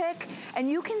size you pick, and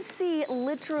you can see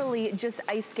literally just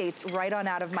ice skates right on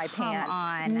out of my pan. Come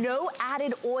on. No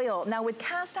added oil. Now with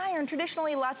cast iron,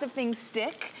 traditionally lots of things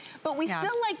stick, but we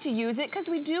still like to use it because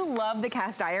we do love the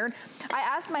cast iron. I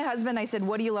asked my husband, I said,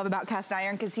 what do you love about cast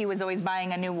iron? Because he was always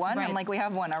buying a new one. I'm like, we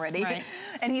have one already.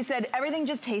 And he said, everything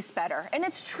just tastes better. And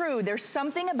it's true. There's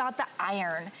something about the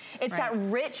iron. It's that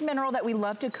rich mineral that we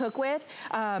love to cook with,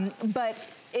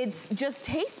 but it just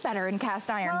tastes better in cast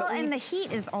iron. Well, and the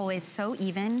heat is always so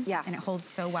even, and it holds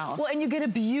so well. Well, and you get a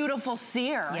beautiful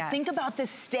sear. Think about this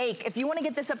steak. If you want to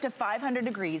get this up to 500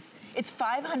 degrees, it's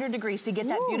 500 degrees to get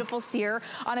that beautiful sear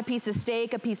on a piece of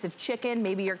steak, a piece of chicken,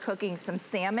 maybe you're cooking some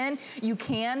salmon. You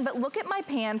can, but look at my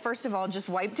pan. First of all, just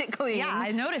wiped it clean. Yeah,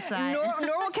 I noticed that.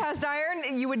 Normal cast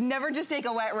iron, you would never just take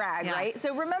a wet rag, right?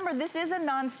 So remember, this is a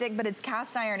nonstick, but it's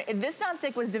cast iron. This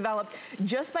nonstick was developed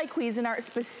just by Cuisinart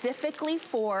specifically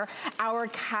for our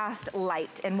cast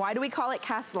light. And why do we call it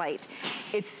cast light?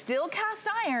 It's still cast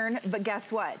iron, but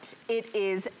guess what? It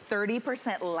is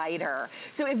 30% lighter.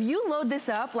 So if you load this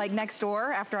up like next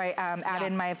door after I add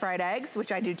in my fried eggs,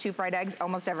 which I do 2 fried eggs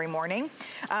almost every morning,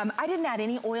 I didn't add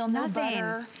any oil, no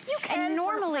butter. And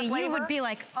normally you would be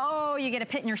like, oh, you get a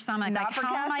pit in your stomach. Not like, for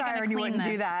how am I cast going iron, to you clean wouldn't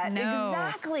this? do that. No.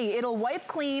 Exactly. It'll wipe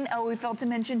clean. Oh, we failed to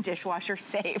mention dishwasher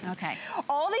safe. Okay.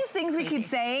 All these things we keep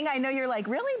saying, I know you're like,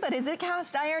 really? But is it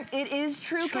cast iron? It is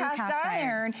true cast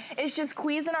iron. It's just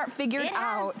Cuisinart figured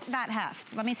out. That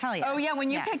heft, let me tell you. Oh yeah,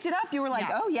 when you picked it up, you were like,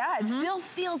 oh yeah, it still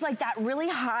feels like that really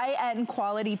high-end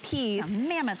quality piece. It's a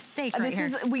mammoth steak right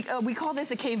here. We call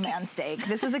this a caveman steak.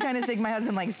 This is the kind of steak my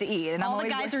husband likes to eat. And all the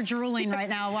guys are drooling right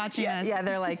now watching this. Yeah,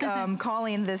 they're like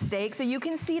calling this steak. So you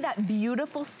can see that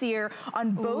beautiful sear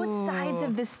on both sides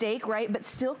of the steak, right? But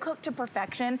still cooked to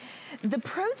perfection. The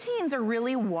proteins are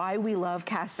really why we love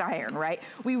cast iron, right?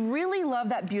 We really love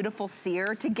that beautiful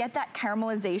sear to get that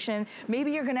caramelization.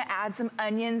 Maybe you're gonna add some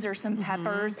onions or some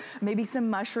peppers, maybe some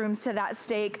mushrooms to that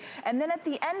steak. And then at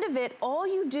the end of it, all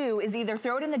you do is either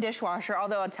throw it in the dishwasher,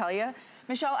 although I'll tell you,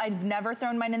 Michelle, I've never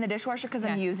thrown mine in the dishwasher because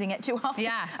I'm using it too often.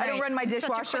 I don't run my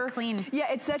dishwasher. Such a quick clean. Yeah,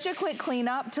 it's such a quick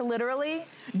cleanup to literally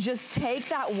just take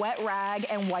that wet rag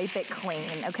and wipe it clean,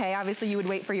 okay? Obviously you would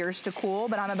wait for yours to cool,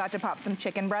 but I'm about to pop some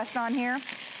chicken breast on here.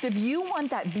 So if you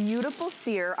want that beautiful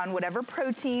sear on whatever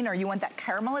protein, or you want that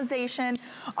caramelization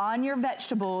on your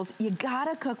vegetables, you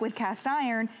gotta cook with cast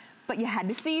iron. But you had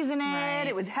to season it.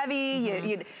 It was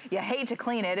heavy. You hate to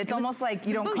clean it. It's almost like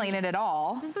you don't clean it at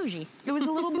all. It was bougie. It was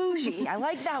a little bougie. I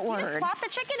like that word. You just plop the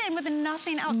chicken in with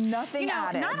nothing else. Nothing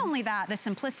added. Not only that, the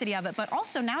simplicity of it, but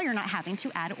also now you're not having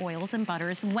to add oils and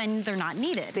butters when they're not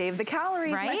needed. Save the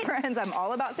calories, my friends. I'm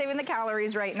all about saving the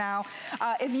calories right now.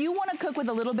 If you want to cook with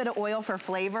a little bit of oil for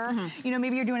flavor, you know,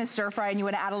 maybe you're doing a stir fry and you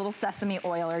want to add a little sesame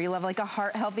oil, or you love like a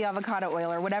healthy avocado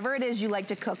oil, or whatever it is you like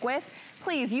to cook with,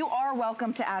 please, you are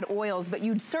welcome to add oils, but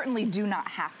you certainly do not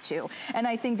have to. And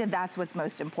I think that that's what's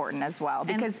most important as well,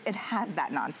 because it has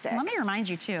that nonstick. Let me remind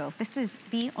you too, this is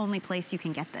the only place you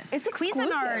can get this. It's exclusive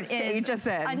Cuisinart is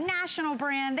HSN. a national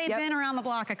brand. They've been around the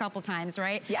block a couple times,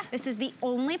 right? Yeah. This is the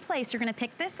only place you're gonna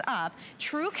pick this up.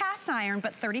 True cast iron,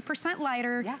 but 30%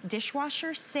 lighter,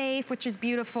 dishwasher safe, which is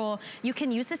beautiful. You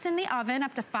can use this in the oven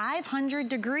up to 500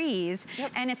 degrees,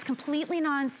 and it's completely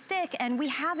non-stick, and we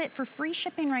have it for free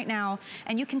shipping right now.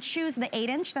 And you can choose the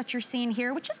 8-inch that you're seeing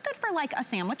here, which is good for like a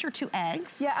sandwich or 2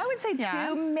 eggs. Yeah, I would say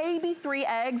 2, maybe 3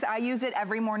 eggs. I use it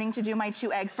every morning to do my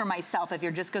 2 eggs for myself if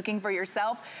you're just cooking for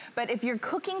yourself. But if you're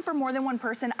cooking for more than one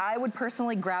person, I would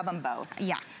personally grab them both.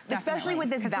 Yeah, definitely. Especially with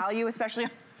this value, especially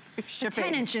shipping. The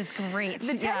 10 inch is great.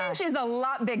 The 10 inch is a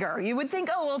lot bigger. You would think,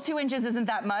 oh, well, 2 inches isn't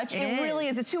that much. It really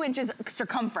is a 2 inches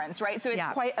circumference, right? So it's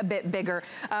quite a bit bigger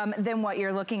than what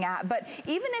you're looking at. But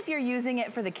even if you're using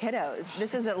it for the kiddos,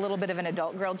 this is a little bit of an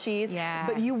adult grilled cheese.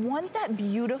 But you want that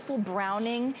beautiful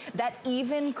browning, that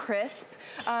even crisp.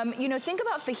 You know, think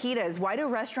about fajitas. Why do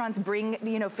restaurants bring,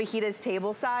 you know, fajitas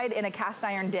tableside in a cast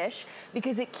iron dish?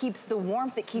 Because it keeps the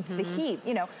warmth, it keeps the heat,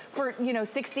 you know, for, you know,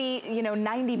 60, you know,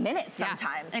 90 minutes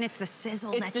sometimes. And it's the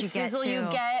sizzle that you get, too. It's the sizzle you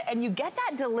get, and you get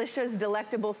that delicious,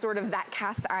 delectable sort of that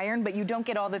cast iron, but you don't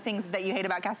get all the things that you hate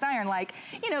about cast iron, like,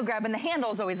 you know, grabbing the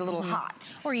handle is always a little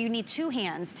hot. Or you need 2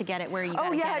 hands to get it where you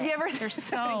gotta get it. Have you ever They're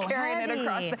so carrying heavy. it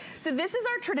across so this is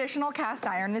our traditional cast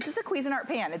iron. This is a Cuisinart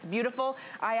pan. It's beautiful.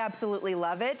 I absolutely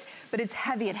love it, but it's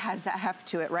heavy. It has that heft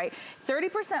to it, right?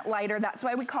 30% lighter. That's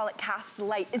why we call it cast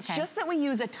light. It's just that we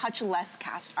use a touch less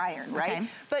cast iron, right?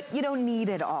 But you don't need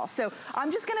it all. So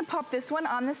I'm just gonna pop this one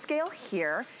on the scale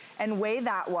here and weigh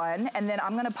that one, and then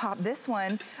I'm gonna pop this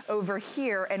one over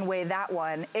here and weigh that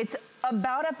one. It's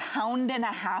about 1.5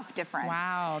 pounds difference.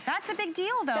 Wow, that's a big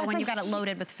deal though when you got it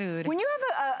loaded with food. When you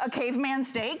have a caveman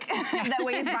steak that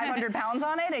weighs 500 pounds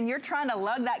on it and you're trying to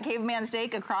lug that caveman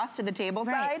steak across to the table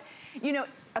side, you know,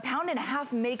 1.5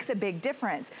 pounds makes a big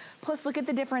difference. Plus look at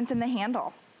the difference in the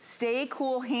handle. Stay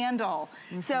cool handle.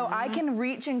 So I can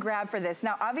reach and grab for this.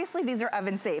 Now, obviously these are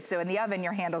oven safe. So in the oven,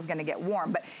 your handle's gonna get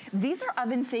warm, but these are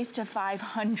oven safe to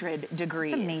 500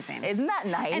 degrees. It's amazing. Isn't that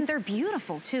nice? And they're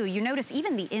beautiful too. You notice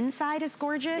even the inside is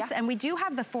gorgeous. And we do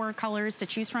have the 4 colors to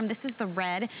choose from. This is the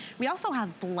red. We also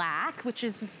have black, which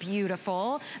is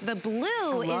beautiful. The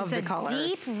blue is a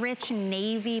deep, rich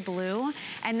navy blue.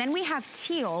 And then we have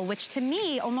teal, which to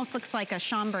me almost looks like a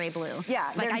chambray blue.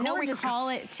 Yeah, like I know we call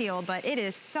it teal, but it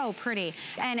is so pretty.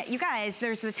 And you guys,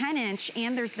 there's the 10-inch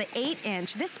and there's the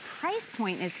 8-inch. This price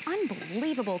point is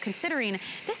unbelievable considering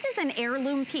this is an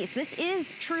heirloom piece. This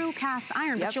is true cast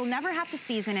iron, but you'll never have to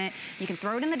season it. You can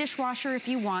throw it in the dishwasher if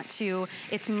you want to.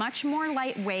 It's much more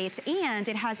lightweight and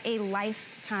it has a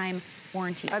lifetime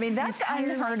warranty. I mean, that's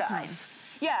unheard of.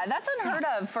 Yeah, that's unheard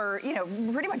of for, you know,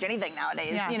 pretty much anything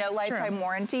nowadays, you know, lifetime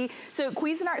warranty. So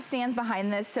Cuisinart stands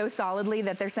behind this so solidly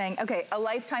that they're saying, okay, a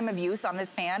lifetime of use on this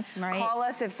pan. Call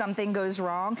us if something goes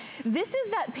wrong. This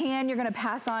is that pan you're gonna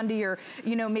pass on to your,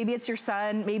 you know, maybe it's your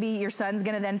son, maybe your son's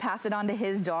gonna then pass it on to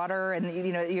his daughter, and,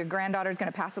 you know, your granddaughter's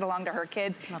gonna pass it along to her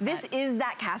kids. This is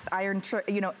that cast iron,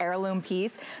 you know, heirloom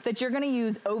piece that you're gonna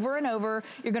use over and over.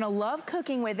 You're gonna love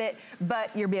cooking with it, but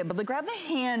you'll be able to grab the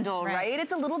handle, right?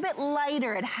 It's a little bit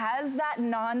lighter. It has that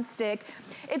non-stick.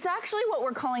 It's actually what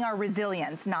we're calling our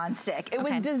resilience non-stick. It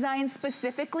was designed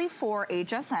specifically for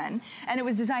HSN, and it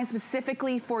was designed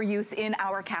specifically for use in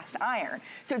our cast iron.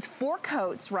 So it's 4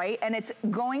 coats, right? And it's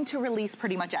going to release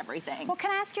pretty much everything. Well,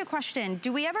 can I ask you a question?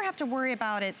 Do we ever have to worry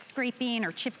about it scraping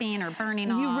or chipping or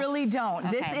burning off? You really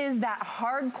don't. This is that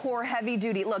hardcore heavy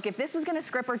duty. Look, if this was gonna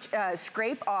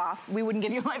scrape off, we wouldn't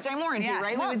give you a lifetime warranty,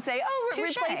 right? Well, we would say, oh,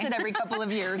 replace it every couple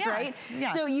of years, right?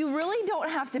 So you really don't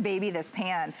have to baby this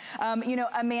pan. You know,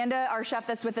 Amanda, our chef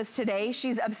that's with us today,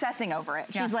 she's obsessing over it.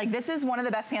 She's like, this is one of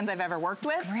the best pans I've ever worked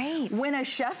with. Great. When a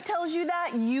chef tells you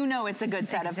that, you know it's a good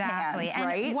set of pans,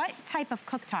 right? And what type of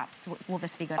cooktops will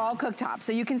this be good All on? cooktops.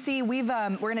 So you can see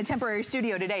we're in a temporary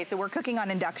studio today, so we're cooking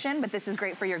on induction, but this is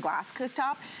great for your glass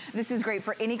cooktop. This is great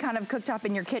for any kind of cooktop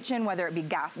in your kitchen, whether it be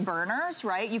gas burners,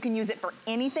 right? You can use it for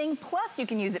anything, plus you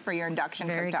can use it for your induction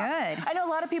cooktop. Very good. I know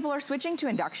a lot of people are switching to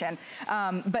induction,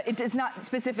 but it's not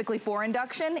specifically for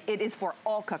induction. It is for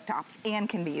all cooktops and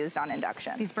can be used on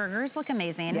induction. These burgers look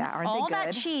amazing. Yeah, aren't they good? All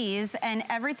that cheese and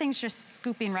everything's just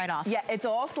scooping right off. Yeah, it's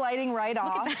all sliding right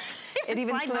off. It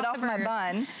even slid off my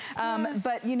bun.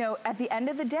 But you know, at the end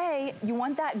of the day, you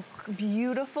want that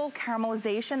beautiful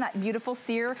caramelization, that beautiful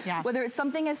sear. Whether it's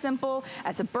something as simple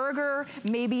as a burger,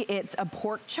 maybe it's a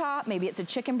pork chop, maybe it's a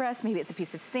chicken breast, maybe it's a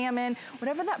piece of salmon,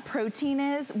 whatever that protein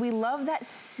is, we love that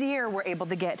sear we're able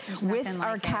to get with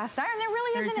our cast iron. There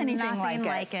really isn't anything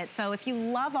like it. So if you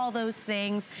love all those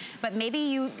things, but maybe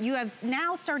you have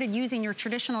now started using your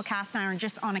traditional cast iron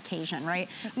just on occasion, right?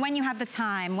 When you have the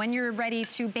time, when you're ready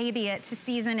to baby it, to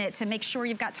season it, to make sure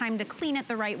you've got time to clean it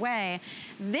the right way,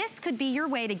 this could be your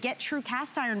way to get true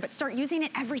cast iron, but start using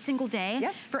it every single day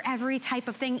for every type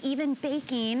of thing, even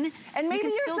baking. And maybe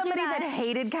you're somebody that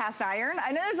hated cast iron.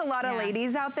 I know there's a lot of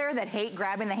ladies out there that hate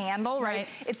grabbing the handle, right?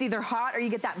 It's either hot or you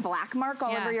get that black mark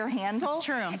all over your handle. That's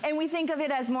true. And we think of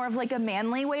it as more of like a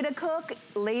manly way to cook.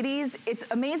 Ladies, it's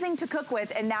amazing to cook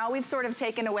with, and now we've sort of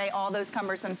taken away all those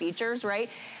cumbersome features, right?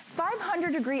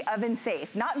 500 degree oven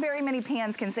safe. Not very many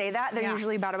pans can say that. They're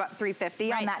usually about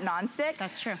 350 on that nonstick.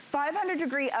 That's true. 500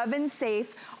 degree oven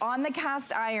safe on the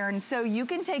cast iron, so you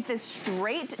can take this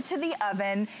straight to the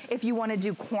oven if you want to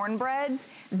do cornbreads.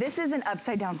 This is an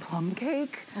upside down plum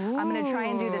cake. Ooh. I'm gonna try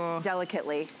and do this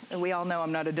delicately. We all know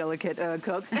I'm not a delicate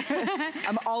cook.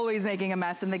 I'm always making a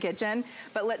mess in the kitchen.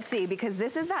 But let's see, because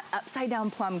this is that upside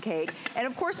down plum cake. And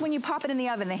of course, when you pop it in the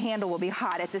oven, the handle will be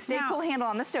hot. It's a stay cool handle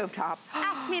on the stovetop.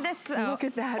 Ask me this though. Look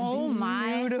at that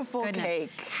beautiful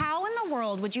cake. How in the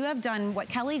world would you have done what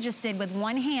Kelly just did with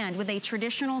one hand with a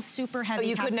traditional super heavy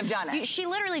you couldn't have done it. She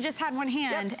literally just had one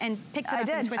hand and picked it up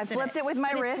and twisted it. I flipped it with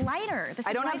my wrist. It's lighter.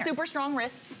 I don't have super strong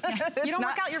wrists. Yeah. You don't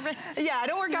work out your wrists. Yeah, I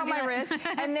don't work out my wrists.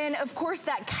 And then, of course,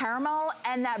 that caramel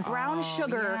and that brown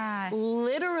sugar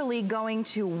literally going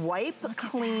to wipe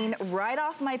clean right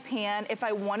off my pan if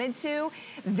I wanted to.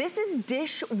 This is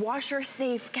dishwasher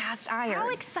safe cast iron. How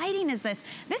exciting is this?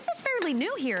 This is fairly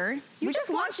new here. We just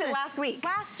launched it last week.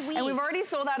 And we've already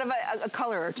sold out of a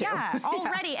color or two. Yeah,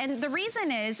 already. And the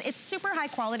reason is it's super high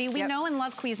quality. We know and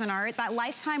love Cuisinart. That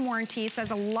lifetime warranty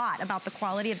says a lot about the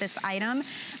quality of this item.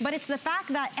 But it's the fact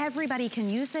that everybody can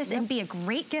use this and be a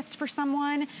great gift for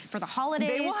someone, for the holidays,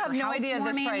 They will have no idea at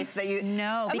this price that you...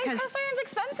 No, because cast iron's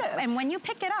expensive. And when you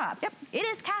pick it up, it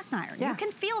is cast iron. You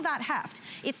can feel that heft.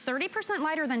 It's 30%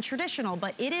 lighter than traditional,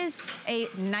 but it is a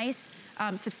nice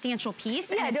substantial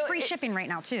piece, and it's free shipping right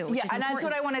now too, which is and important. that's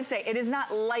what I want to say. It is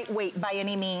not lightweight by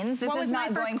any means. This is not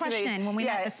my first question when we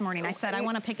met this morning. I said, I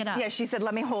want to pick it up. Yeah, she said,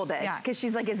 let me hold it. Because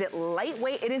she's like, is it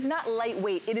lightweight? It is not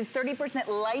lightweight. It is 30%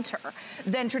 lighter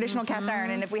than traditional cast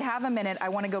iron. And if we have a minute, I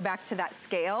want to go back to that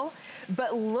scale.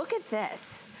 But look at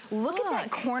this. Look at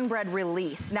that cornbread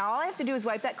release. Now, all I have to do is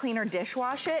wipe that clean or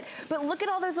dishwash it, but look at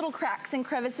all those little cracks and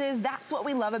crevices. That's what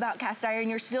we love about cast iron.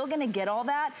 You're still gonna get all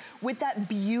that with that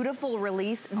beautiful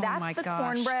release. That's the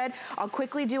cornbread. I'll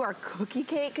quickly do our cookie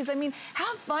cake, because I mean,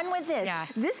 have fun with this.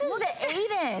 This is the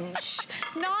 8-inch.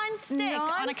 Non-stick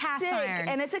on a cast iron.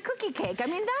 And it's a cookie cake. I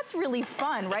mean, that's really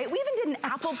fun, right? We even did an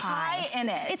apple pie in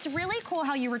it. It's really cool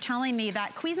how you were telling me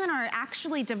that Cuisinart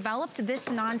actually developed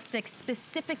this non-stick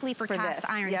specifically for cast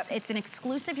iron. It's an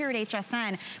exclusive here at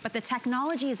HSN, but the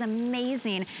technology is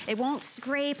amazing. It won't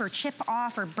scrape or chip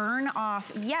off or burn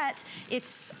off, yet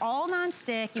it's all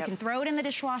non-stick. You can throw it in the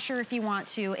dishwasher if you want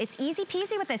to. It's easy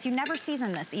peasy with this. You never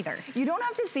season this either. You don't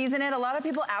have to season it. A lot of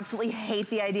people absolutely hate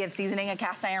the idea of seasoning a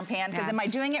cast iron pan, because am I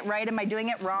doing it right? Am I doing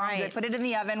it wrong? Do I put it in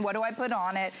the oven? What do I put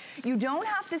on it? You don't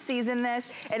have to season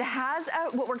this. It has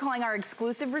what we're calling our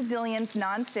exclusive resilience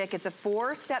non-stick. It's a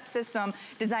 4-step system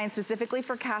designed specifically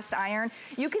for cast iron.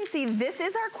 You can see this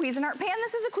is our Cuisinart pan.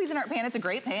 This is a Cuisinart pan. It's a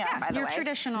great pan, by the way. Your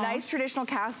traditional. Nice traditional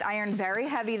cast iron, very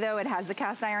heavy though. It has the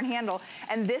cast iron handle.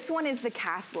 And this one is the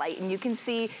cast light. And you can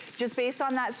see, just based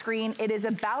on that screen, it is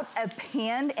about a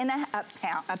pan and a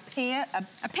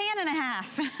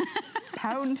half.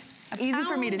 Pound. Easy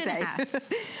for me to say.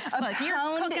 Look,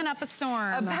 you're cooking up a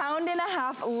storm. A pound and a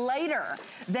half lighter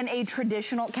than a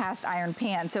traditional cast iron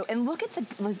pan. So, and look at the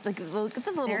little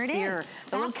sear,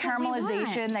 the little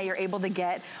caramelization that you're able to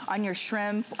get on your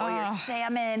shrimp or your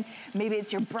salmon. Maybe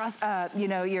it's your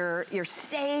your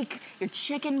steak, your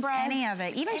chicken breast. Any of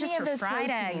it, even just for fried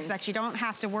eggs that you don't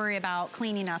have to worry about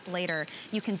cleaning up later.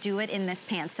 You can do it in this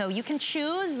pan. So you can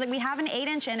choose. We have an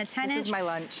 8-inch and a 10-inch. This is my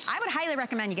lunch. I would highly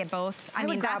recommend you get both. I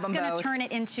mean, that's going to turn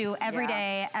it into every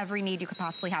day, every need you could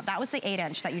possibly have. That was the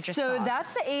 8-inch that you just saw. So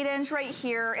that's the 8-inch right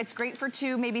here. It's great for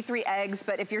 2, maybe 3 eggs,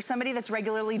 but if you're somebody that's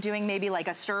regularly doing maybe like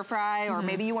a stir fry, or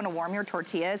maybe you want to warm your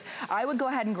tortillas, I would go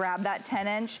ahead and grab that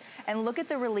 10-inch and look at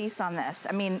the release on this.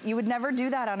 I mean, you would never do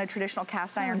that on a traditional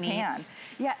cast iron pan.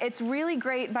 Yeah, it's really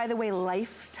great. By the way,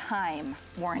 lifetime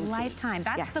warranty. Lifetime.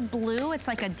 That's the blue. It's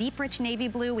like a deep, rich navy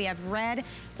blue. We have red,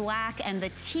 black, and the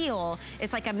teal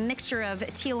is like a mixture of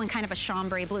teal and kind of a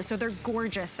chambray blue. So they're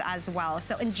gorgeous as well.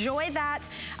 So enjoy that.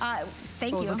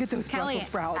 Thank you. Look at those Kelly, Brussels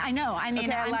sprouts. I know. I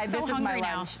mean, I'm so hungry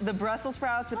now. The Brussels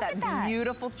sprouts with that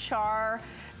beautiful char.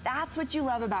 That's what you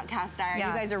love about cast iron. You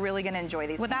guys are really going to enjoy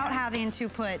these without having to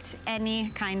put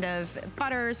any kind of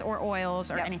butters or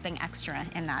oils or anything extra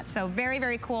in that. So very,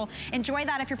 very cool. Enjoy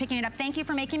that if you're picking it up. Thank you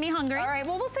for making me hungry. All right,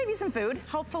 well, we'll save you some food.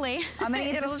 Hopefully. I'm going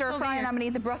to eat the stir fry and I'm going to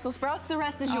eat the Brussels sprouts. The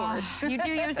rest is yours. You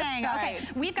do your thing. Okay,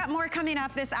 we've got more coming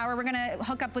up this hour. We're going to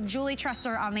hook up with Julie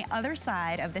Trusser on the other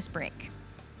side of this break.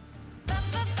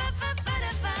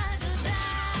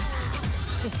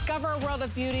 Discover a world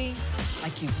of beauty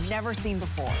like you've never seen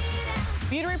before.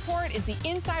 Beauty Report is the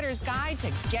insider's guide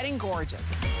to getting gorgeous.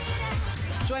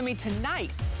 Join me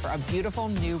tonight for a beautiful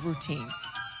new routine.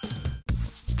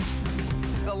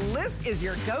 The List is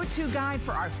your go-to guide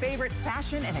for our favorite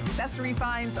fashion and accessory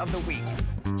finds of the week.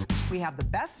 We have the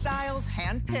best styles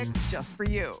hand-picked just for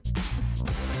you.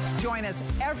 Join us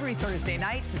every Thursday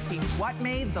night to see what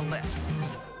made the list.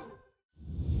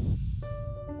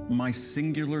 My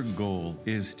singular goal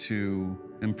is to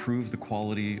improve the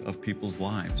quality of people's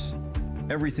lives.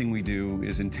 Everything we do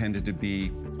is intended to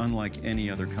be unlike any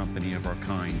other company of our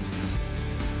kind.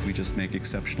 We just make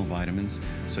exceptional vitamins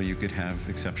so you could have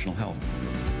exceptional health.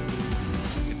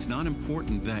 It's not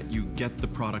important that you get the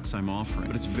products I'm offering,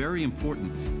 but it's very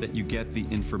important that you get the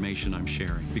information I'm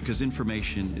sharing, because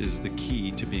information is the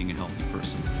key to being a healthy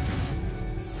person.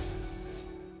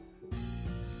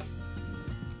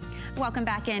 Welcome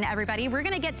back in, everybody. We're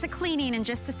gonna get to cleaning in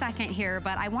just a second here,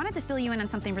 but I wanted to fill you in on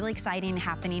something really exciting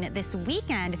happening this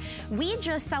weekend. We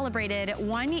just celebrated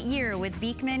 1 year with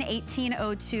Beekman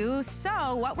 1802.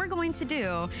 So what we're going to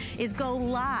do is go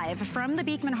live from the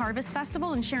Beekman Harvest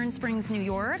Festival in Sharon Springs, New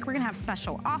York. We're gonna have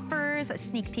special offers, a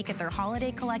sneak peek at their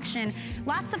holiday collection,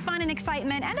 lots of fun and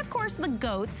excitement, and of course the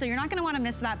goats. So you're not gonna wanna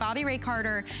miss that. Bobby Ray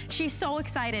Carter, she's so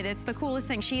excited. It's the coolest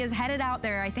thing. She is headed out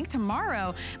there, I think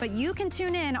tomorrow, but you can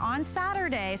tune in on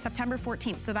Saturday, September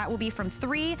 14th. So that will be from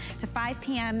 3 to 5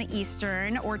 p.m.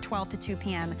 Eastern or 12 to 2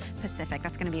 p.m. Pacific.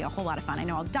 That's gonna be a whole lot of fun. I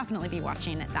know I'll definitely be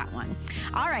watching that one.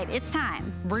 All right, it's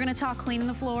time. We're gonna talk cleaning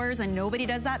the floors, and nobody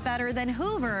does that better than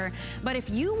Hoover. But if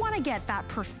you wanna get that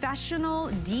professional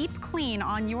deep clean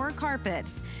on your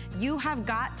carpets, you have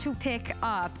got to pick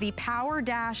up the Power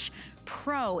Dash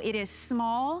Pro. It is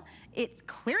small. It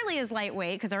clearly is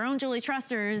lightweight because our own Julie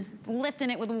Truster's lifting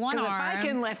it with one arm. If I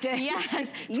can lift it.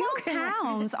 Yes, 12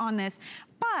 pounds on this.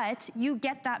 But you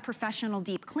get that professional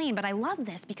deep clean. But I love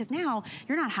this because now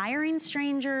you're not hiring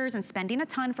strangers and spending a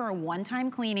ton for a one-time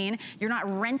cleaning. You're not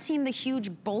renting the huge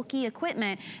bulky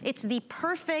equipment. It's the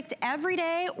perfect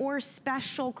everyday or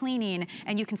special cleaning,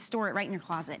 and you can store it right in your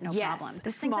closet, no problem.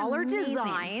 The smaller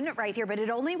design right here, but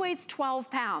it only weighs 12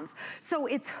 pounds. So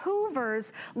it's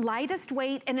Hoover's lightest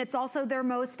weight, and it's also their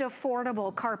most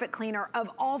affordable carpet cleaner of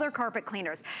all their carpet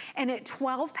cleaners. And at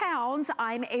 12 pounds,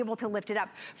 I'm able to lift it up.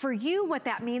 For you, what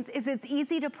that means is it's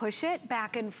easy to push it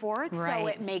back and forth, so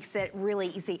it makes it really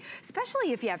easy,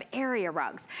 especially if you have area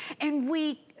rugs. And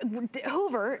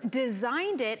Hoover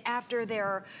designed it after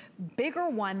their bigger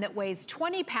one that weighs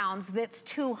 20 pounds that's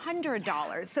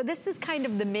 $200. So this is kind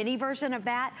of the mini version of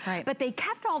that, but they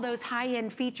kept all those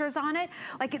high-end features on it.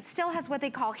 Like, it still has what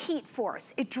they call heat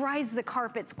force. It dries the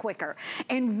carpets quicker.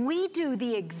 And we do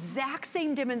the exact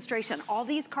same demonstration. All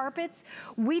these carpets,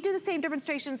 we do the same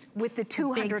demonstrations with the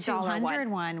 $200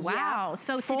 one. Wow. Yeah.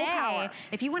 So today,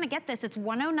 if you want to get this, it's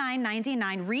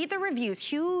 $109.99. Read the reviews.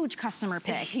 Huge customer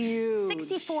pick. Huge.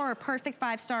 64 perfect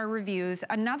 5-star reviews.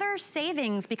 Another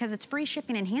savings because it's free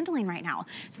shipping and handling right now.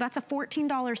 So that's a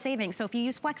 $14 savings. So if you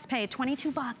use FlexPay,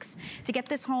 22 bucks to get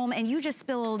this home, and you just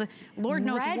spilled Lord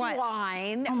knows what. Red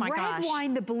wine, oh my gosh. Red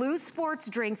wine, the blue sports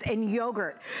drinks, and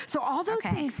yogurt. So all those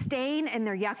things stain and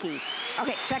they're yucky.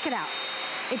 Okay, check it out.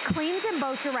 It cleans in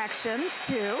both directions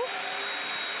too.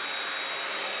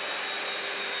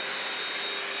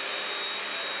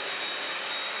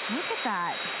 Look at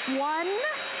that. One.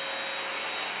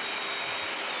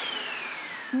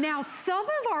 Now, some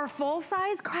of our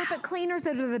full-size carpet cleaners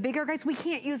that are the bigger guys, we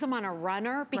can't use them on a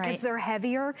runner because they're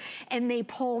heavier and they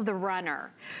pull the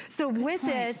runner. So with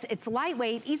this, it's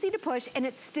lightweight, easy to push, and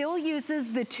it still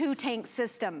uses the 2-tank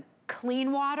system. Clean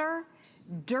water,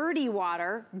 dirty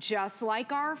water, just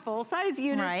like our full-size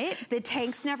units. The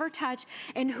tanks never touch,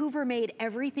 and Hoover made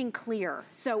everything clear.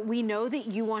 So we know that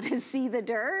you want to see the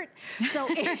dirt. So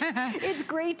it's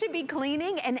great to be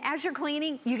cleaning, and as you're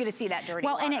cleaning, you get to see that dirty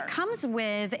water. And it comes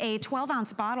with a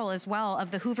 12-ounce bottle as well of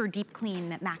the Hoover Deep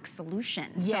Clean Max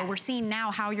Solution. So we're seeing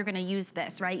now how you're going to use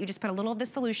this, right? You just put a little of the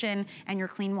solution and your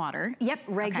clean water. Yep,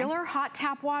 regular hot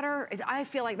tap water. I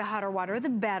feel like the hotter water, the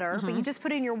better, but you just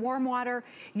put in your warm water,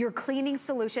 your cleaning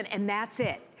solution, and that's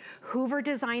it. Hoover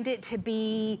designed it to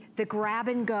be the grab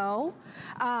and go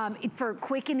for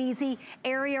quick and easy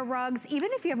area rugs.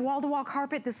 Even if you have wall-to-wall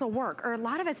carpet, this will work. Or a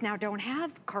lot of us now don't have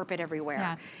carpet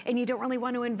everywhere, and you don't really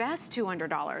want to invest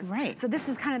 $200. So this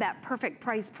is kind of that perfect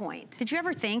price point. Did you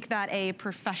ever think that a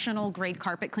professional grade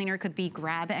carpet cleaner could be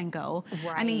grab and go?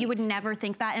 I mean, you would never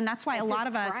think that, and that's why a lot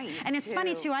of us, and it's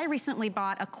funny too, I recently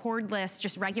bought a cordless,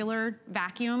 just regular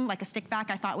vacuum, like a stick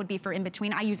vac I thought would be for in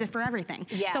between. I use it for everything.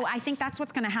 So I think that's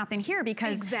what's gonna happen here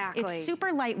because it's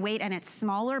super lightweight and it's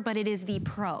smaller, but it is the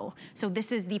Pro. So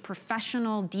this is the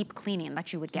professional deep cleaning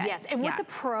that you would get. Yes, and what the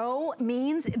Pro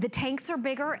means, the tanks are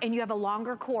bigger and you have a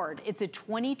longer cord. It's a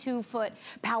 22-foot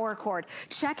power cord.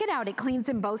 Check it out, it cleans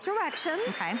in both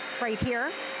directions. Right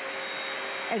here.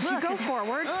 As you go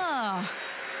forward.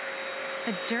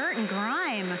 The dirt and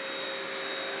grime.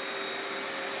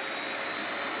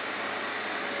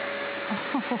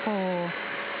 Oh.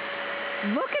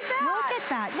 Look at that. Look at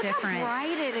that difference. Look how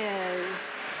bright it is.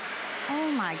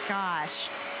 Oh my gosh.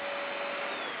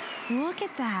 Look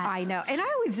at that. I know. And I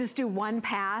always just do one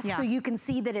pass so you can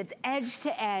see that it's edge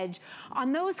to edge.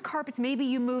 On those carpets, maybe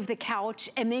you move the couch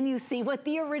and then you see what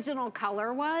the original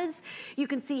color was. You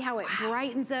can see how it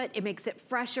brightens it makes it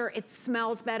fresher, it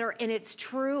smells better, and it's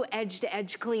true edge to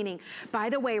edge cleaning. By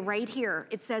the way, right here,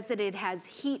 it says that it has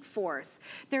heat force.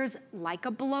 There's like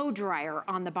a blow dryer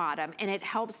on the bottom, and it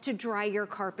helps to dry your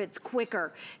carpets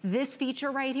quicker. This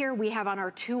feature right here, we have on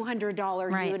our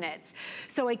 $200 units.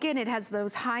 So again, it has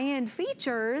those high-end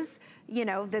features, you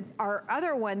know, that our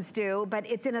other ones do, but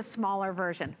it's in a smaller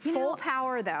version. Full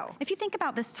power though. If you think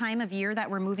about this time of year that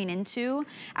we're moving into,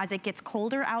 as it gets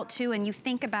colder out too, and you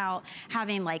think about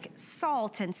having like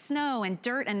salt and snow and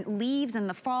dirt and leaves in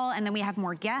the fall, and then we have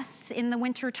more guests in the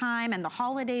winter time and the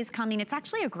holidays coming, it's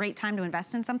actually a great time to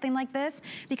invest in something like this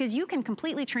because you can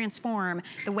completely transform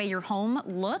the way your home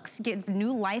looks, give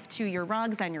new life to your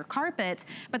rugs and your carpets,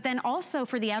 but then also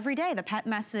for the everyday, the pet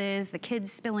messes, the kids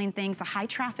spilling things, the high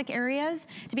traffic areas,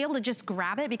 to be able to just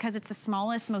grab it because it's the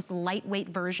smallest, most lightweight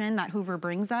version that Hoover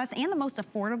brings us and the most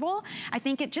affordable. I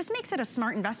think it just makes it a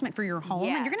smart investment for your home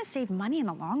and you're gonna save money in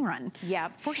the long run.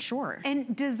 Yep. For sure.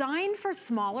 And designed for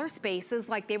smaller spaces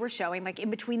like they were showing, like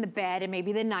in between the bed and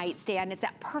maybe the nightstand. It's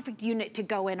that perfect unit to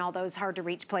go in all those hard to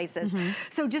reach places.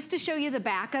 So just to show you the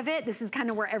back of it, this is kind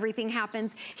of where everything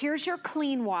happens. Here's your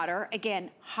clean water.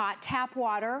 Again, hot tap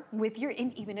water with your,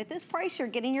 and even at this price, you're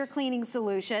getting your cleaning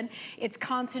solution. It's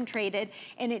concentrated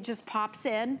and it just pops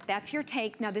in. That's your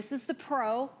tank. Now this is the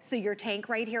Pro, so your tank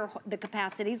right here, the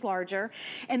capacity's larger.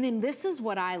 And then this is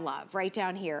what I love right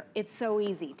down here. It's so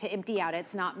easy to empty out.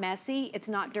 It's not messy, it's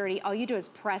not dirty. All you do is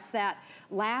press that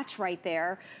latch right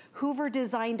there. Hoover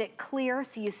designed it clear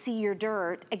so you see your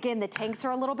dirt. Again, the tanks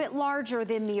are a little bit larger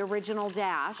than the original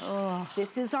Dash.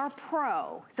 This is our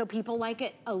Pro, so people like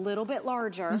it a little bit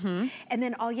larger. And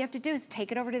then all you have to do is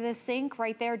take it over to the sink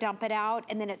right there, dump it out,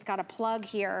 and then it's got a plug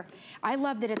here. I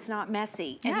love that it's not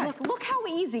messy. And look how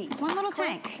easy. One little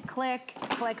tank. Click,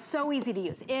 click, so easy to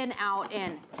use. In, out,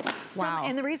 in. Wow.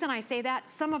 And the reason I say that,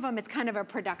 some of them it's kind of a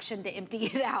production to empty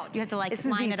it out. You have to like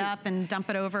line it up and dump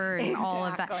it over and all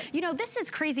of that. You know, this is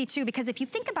crazy too, because if you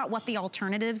think about what the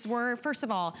alternatives were, first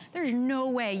of all, there's no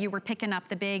way you were picking up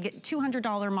the big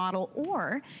 $200 model,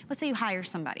 or let's say you hire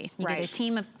somebody. You get a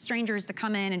team of strangers to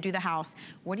come in and do the house.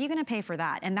 What are you gonna pay for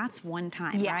that? And that's one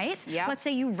time, right? Let's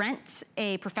say you rent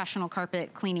a professional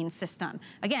carpet cleaning system.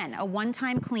 Again, a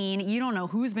one-time clean, you don't know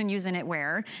who's been using it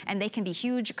where, and they can be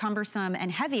huge, cumbersome,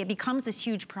 and heavy. It becomes this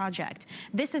huge project.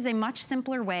 This is a much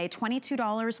simpler way.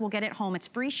 $22 will get it home. It's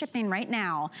free shipping right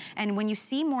now. And when you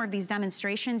see more of these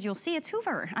demonstrations, you'll see it's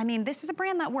Hoover. I mean, this is a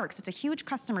brand that works. It's a huge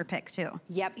customer pick too.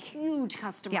 Yep, huge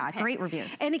customer pick. Yeah, great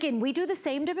reviews. And again, we do the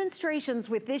same demonstrations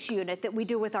with this unit that we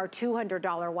do with our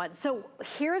 $200 one. So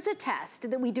here's a test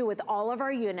that we do with all of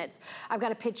our units. I've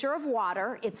got a pitcher of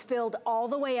water. It's filled all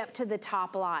the way up to the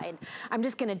top line. I'm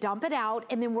just gonna dump it out,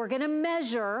 and then we're gonna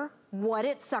measure what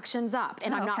it suctions up.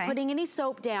 And I'm not putting any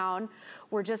soap down.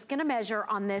 We're just gonna measure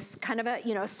on this kind of a,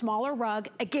 you know, smaller rug.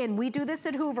 Again, we do this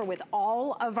at Hoover with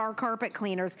all of our carpet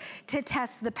cleaners to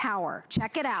test the power.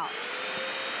 Check it out.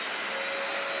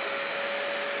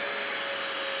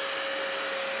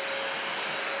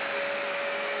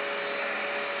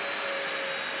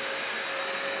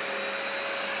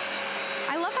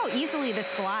 Easily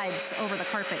this glides over the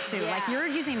carpet too. Like you're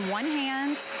using one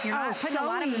hand, you're not putting a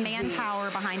lot of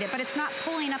manpower behind it, but it's not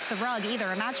pulling up the rug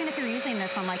either. Imagine if you're using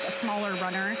this on like a smaller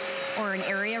runner or an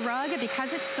area rug,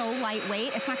 because it's so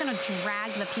lightweight, it's not gonna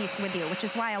drag the piece with you, which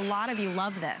is why a lot of you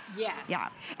love this. Yes. Yeah.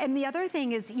 And the other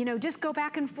thing is, you know, just go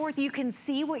back and forth. You can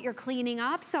see what you're cleaning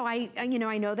up. So I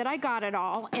know that I got it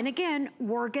all. And again,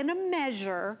 we're gonna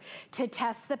measure to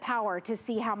test the power to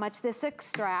see how much this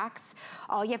extracts.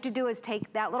 All you have to do is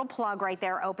take that little plug right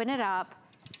there, open it up,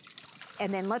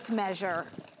 and then let's measure.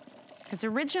 Because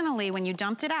originally when you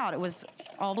dumped it out, it was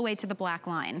all the way to the black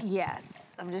line.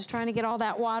 Yes, I'm just trying to get all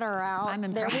that water out. I'm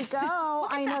impressed. There we go.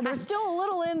 I know, there's still a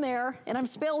little in there, and I've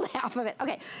spilled half of it.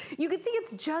 Okay, you can see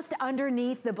it's just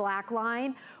underneath the black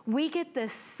line. We get the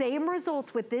same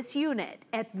results with this unit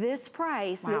at this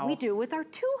price that we do with our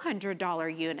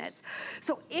 $200 units.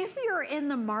 So if you're in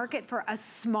the market for a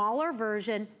smaller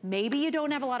version, maybe you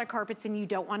don't have a lot of carpets and you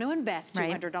don't want to invest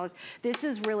 $200, this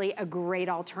is really a great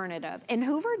alternative. And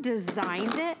Hoover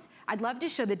designed it. I'd love to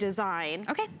show the design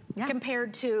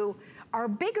compared to our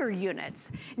bigger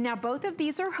units. Now, both of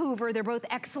these are Hoover. They're both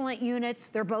excellent units.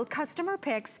 They're both customer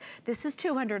picks. This is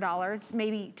 $200,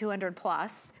 maybe 200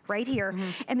 plus, right here.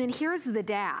 And then here's the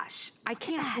dash. I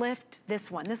can't lift this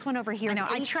one. This one over here. I know,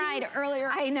 is 18. I tried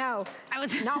earlier. I know. I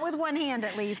was not with one hand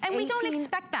at least. And 18. we don't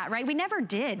expect that, right? We never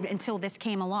did until this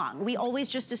came along. We always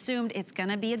just assumed it's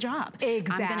gonna be a job.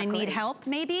 Exactly. I'm gonna need help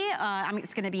maybe.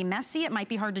 It's gonna be messy. It might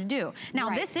be hard to do. Now,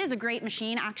 this is a great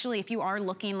machine. Actually, if you are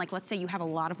looking, like let's say you have a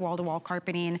lot of wall-to-wall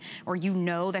carpeting, or you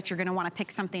know that you're gonna wanna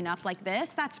pick something up like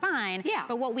this, that's fine. Yeah.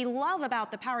 But what we love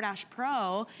about the PowerDash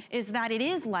Pro is that it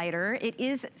is lighter, it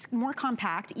is more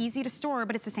compact, easy to store,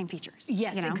 but it's the same features.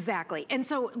 Yes, you know? exactly. And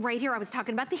so right here, I was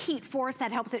talking about the heat force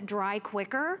that helps it dry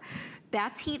quicker.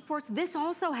 That's heat force. This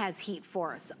also has heat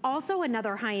force. Also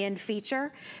another high-end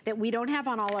feature that we don't have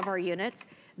on all of our units.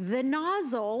 The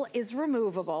nozzle is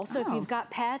removable. So if you've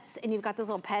got pets and you've got those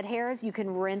little pet hairs, you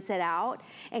can rinse it out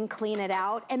and clean it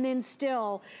out. And then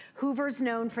still, Hoover's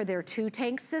known for their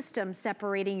 2-tank system,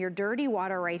 separating your dirty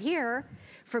water right here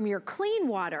from your clean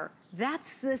water.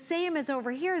 That's the same as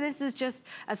over here. This is just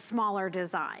a smaller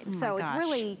design. So it's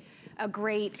really a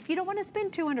great, if you don't want to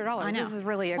spend $200, this is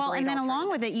really a great and then along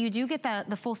with it, you do get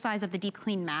the full size of the Deep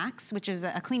Clean Max, which is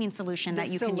a cleaning solution that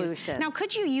you can use. Now,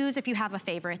 could you use, if you have a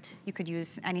favorite, you could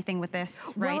use anything with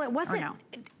this, right? Well, it wasn't, no?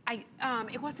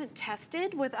 it wasn't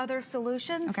tested with other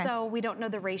solutions, so we don't know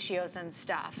the ratios and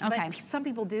stuff. But some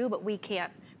people do, but we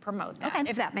can't promote that,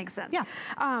 if that makes sense.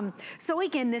 Yeah. So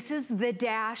again, this is the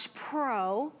Dash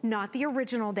Pro, not the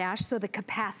original Dash, so the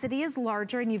capacity is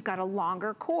larger and you've got a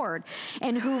longer cord.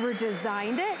 And Hoover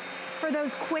designed it for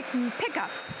those quick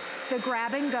pickups, the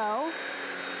grab and go.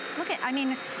 Look at, I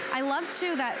mean, I love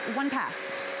too that one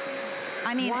pass.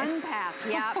 I mean, one it's pass, so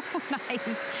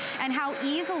nice. And how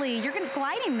easily you're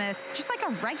gliding this, just like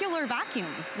a regular vacuum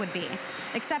would be.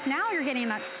 Except now you're getting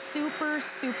that super,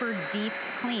 super deep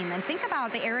clean. And think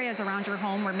about the areas around your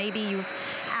home where maybe you've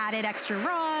added extra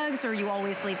rugs, or you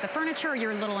always leave the furniture, or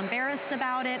you're a little embarrassed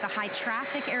about it, the high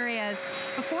traffic areas.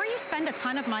 Before you spend a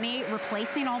ton of money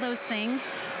replacing all those things,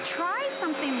 try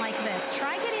something like this.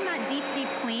 Try getting that deep, deep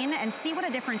clean and see what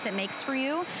a difference it makes for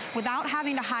you without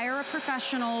having to hire a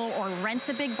professional or rent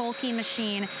a big bulky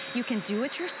machine. You can do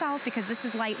it yourself because this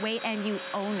is lightweight and you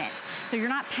own it. So you're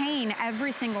not paying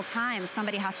every single time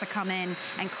somebody has to come in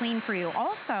and clean for you.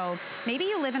 Also, maybe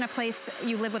you live in a place,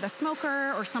 you live with a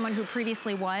smoker or someone who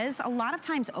previously was. A lot of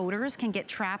times odors can get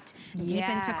trapped deep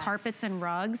into carpets and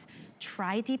rugs.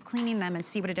 Try deep cleaning them and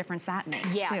see what a difference that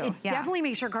makes too. It definitely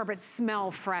makes your carpets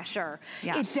smell fresher.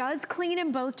 It does clean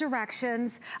in both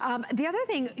directions. The other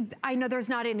thing, I know there's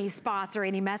not any spots or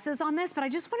any messes on this, but I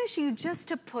just want to show you just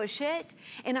to push it.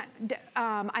 And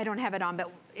I don't have it on,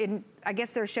 but I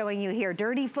guess they're showing you here,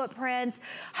 dirty footprints,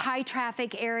 high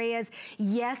traffic areas.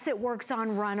 Yes, it works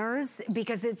on runners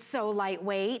because it's so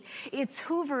lightweight. It's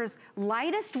Hoover's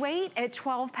lightest weight at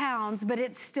 12 pounds, but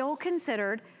it's still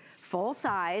considered full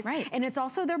size. And it's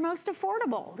also their most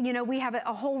affordable. You know, we have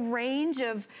a whole range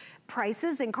of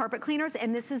prices in carpet cleaners,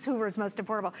 and this is Hoover's most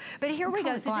affordable. But here we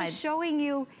go, so just showing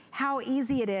you how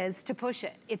easy it is to push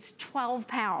it. It's 12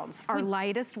 pounds, our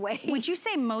lightest weight. Would you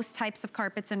say most types of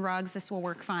carpets and rugs, this will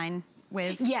work fine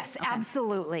with? Yes,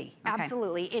 absolutely.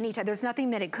 Absolutely. Anytime. There's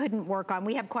nothing that it couldn't work on.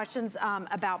 We have questions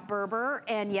about Berber,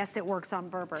 and yes, it works on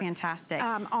Berber. Fantastic.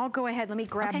 I'll go ahead. Let me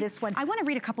grab this one. I want to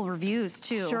read a couple reviews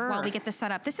too while we get this set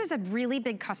up. This is a really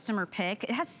big customer pick.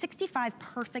 It has 65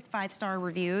 perfect 5-star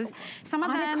reviews. Some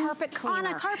of them on a carpet cleaner. On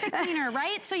a carpet cleaner,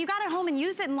 right? So you got it home and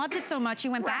used it and loved it so much,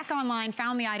 you went back online,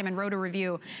 found the item, and wrote a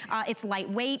review. It's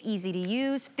lightweight, easy to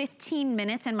use. 15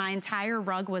 minutes and my entire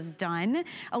rug was done.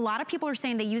 A lot of people are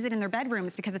saying they use it in their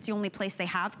bedrooms because it's the only place they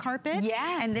have carpet.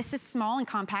 Yes. And this is small and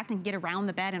compact and get around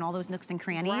the bed and all those nooks and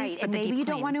crannies. Right, but and maybe you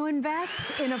don't want to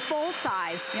invest in a full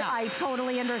size. I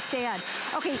totally understand.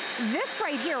 Okay, this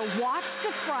right here, watch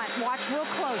the front. Watch real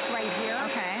close right here.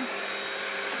 Okay.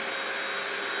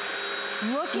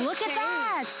 Look at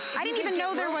that. I didn't even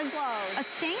know there was a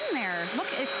stain there. Look,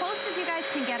 as close as you guys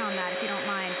can get on that, if you don't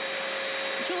mind.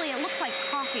 Julie, it looks like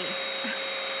coffee.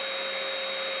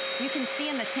 You can see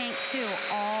in the tank too,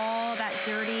 all that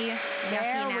dirty,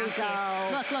 yucky, nasty.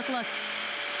 Look, look, look.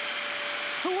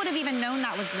 Who would have even known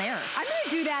that was there? I'm gonna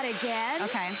do that again.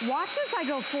 Okay. Watch as I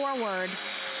go forward.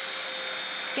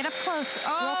 Get up close.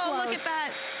 Oh, look at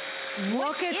that.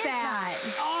 Look at that.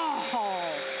 Oh.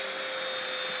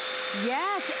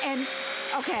 Yes, and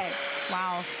okay.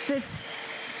 Wow.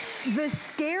 The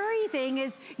scary thing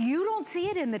is you don't see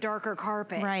it in the darker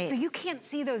carpet. Right. So you can't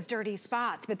see those dirty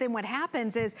spots. But then what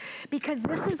happens is, because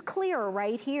this is clear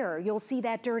right here, you'll see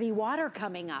that dirty water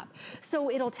coming up.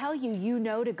 So it'll tell you, you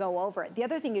know to go over it. The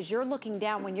other thing is you're looking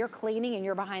down when you're cleaning and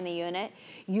you're behind the unit,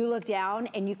 you look down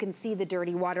and you can see the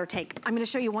dirty water tank. I'm gonna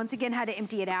show you once again how to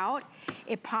empty it out.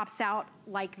 It pops out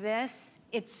like this.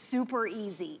 It's super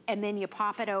easy. And then you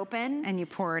pop it open. And you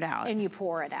pour it out. And you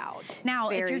pour it out. Now,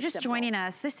 Very if you're just simple. joining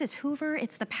us, this is Hoover.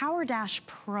 It's the Power Dash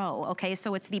Pro, okay?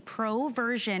 So it's the Pro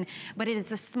version, but it is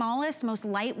the smallest, most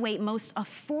lightweight, most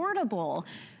affordable,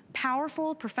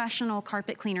 powerful professional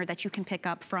carpet cleaner that you can pick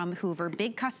up from Hoover.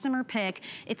 Big customer pick.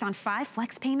 It's on 5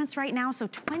 flex payments right now, so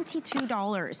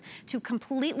 $22 to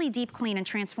completely deep clean and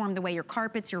transform the way your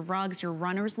carpets, your rugs, your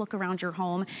runners look around your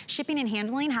home. Shipping and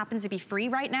handling happens to be free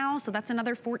right now, so that's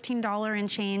another $14 and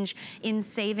change in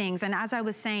savings. And as I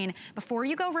was saying, before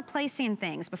you go replacing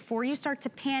things, before you start to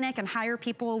panic and hire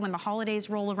people when the holidays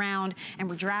roll around and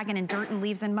we're dragging in dirt and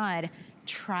leaves and mud,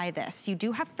 try this. You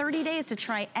do have 30 days to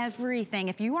try everything.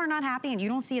 If you are not happy and you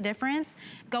don't see a difference,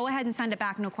 go ahead and send it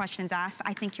back, no questions asked.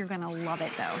 I think you're gonna love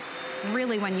it though,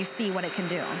 really, when you see what it can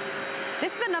do.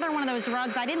 This is another one of those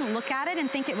rugs, I didn't look at it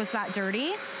and think it was that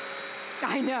dirty.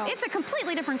 I know. It's a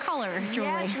completely different color, Julie.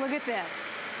 Yes, look at this.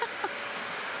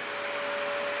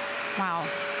 Wow.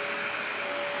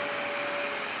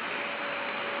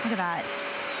 Look at that.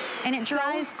 And it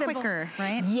dries quicker,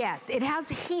 right? Yes, it has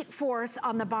heat force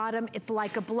on the bottom. It's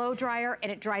like a blow dryer,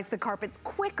 and it dries the carpets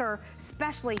quicker,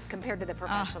 especially compared to the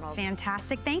professionals.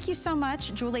 Fantastic. Thank you so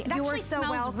much, Julie. It actually so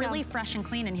smells really fresh and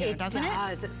clean in here, doesn't it? It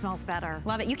does. It smells better.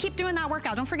 Love it. You keep doing that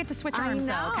workout. Don't forget to switch arms,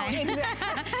 though, okay?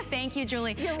 Thank you,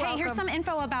 Julie. You're welcome. Hey, here's some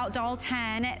info about Doll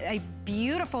 10, a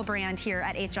beautiful brand here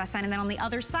at HSN. And then on the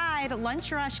other side,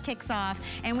 Lunch Rush kicks off,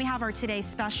 and we have our Today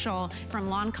Special from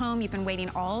Lancome. You've been waiting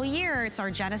all year. It's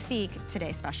our Genifique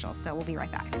Today Special, so we'll be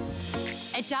right back.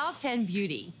 At Doll 10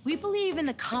 Beauty, we believe in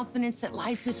the confidence that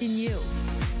lies within you.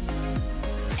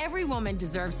 Every woman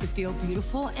deserves to feel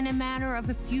beautiful in a matter of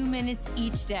a few minutes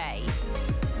each day.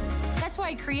 That's why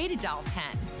I created Doll 10.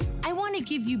 I want to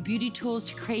give you beauty tools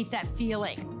to create that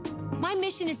feeling. My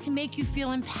mission is to make you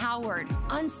feel empowered,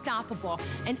 unstoppable,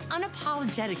 and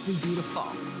unapologetically beautiful.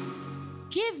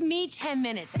 Give me 10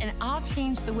 minutes and I'll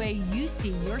change the way you see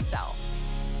yourself.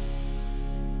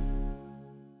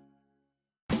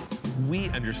 We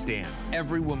understand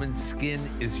every woman's skin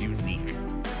is unique.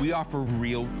 We offer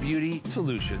real beauty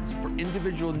solutions for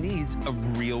individual needs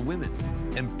of real women,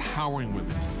 empowering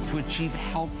women to achieve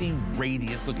healthy,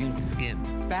 radiant-looking skin,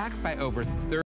 backed by over 30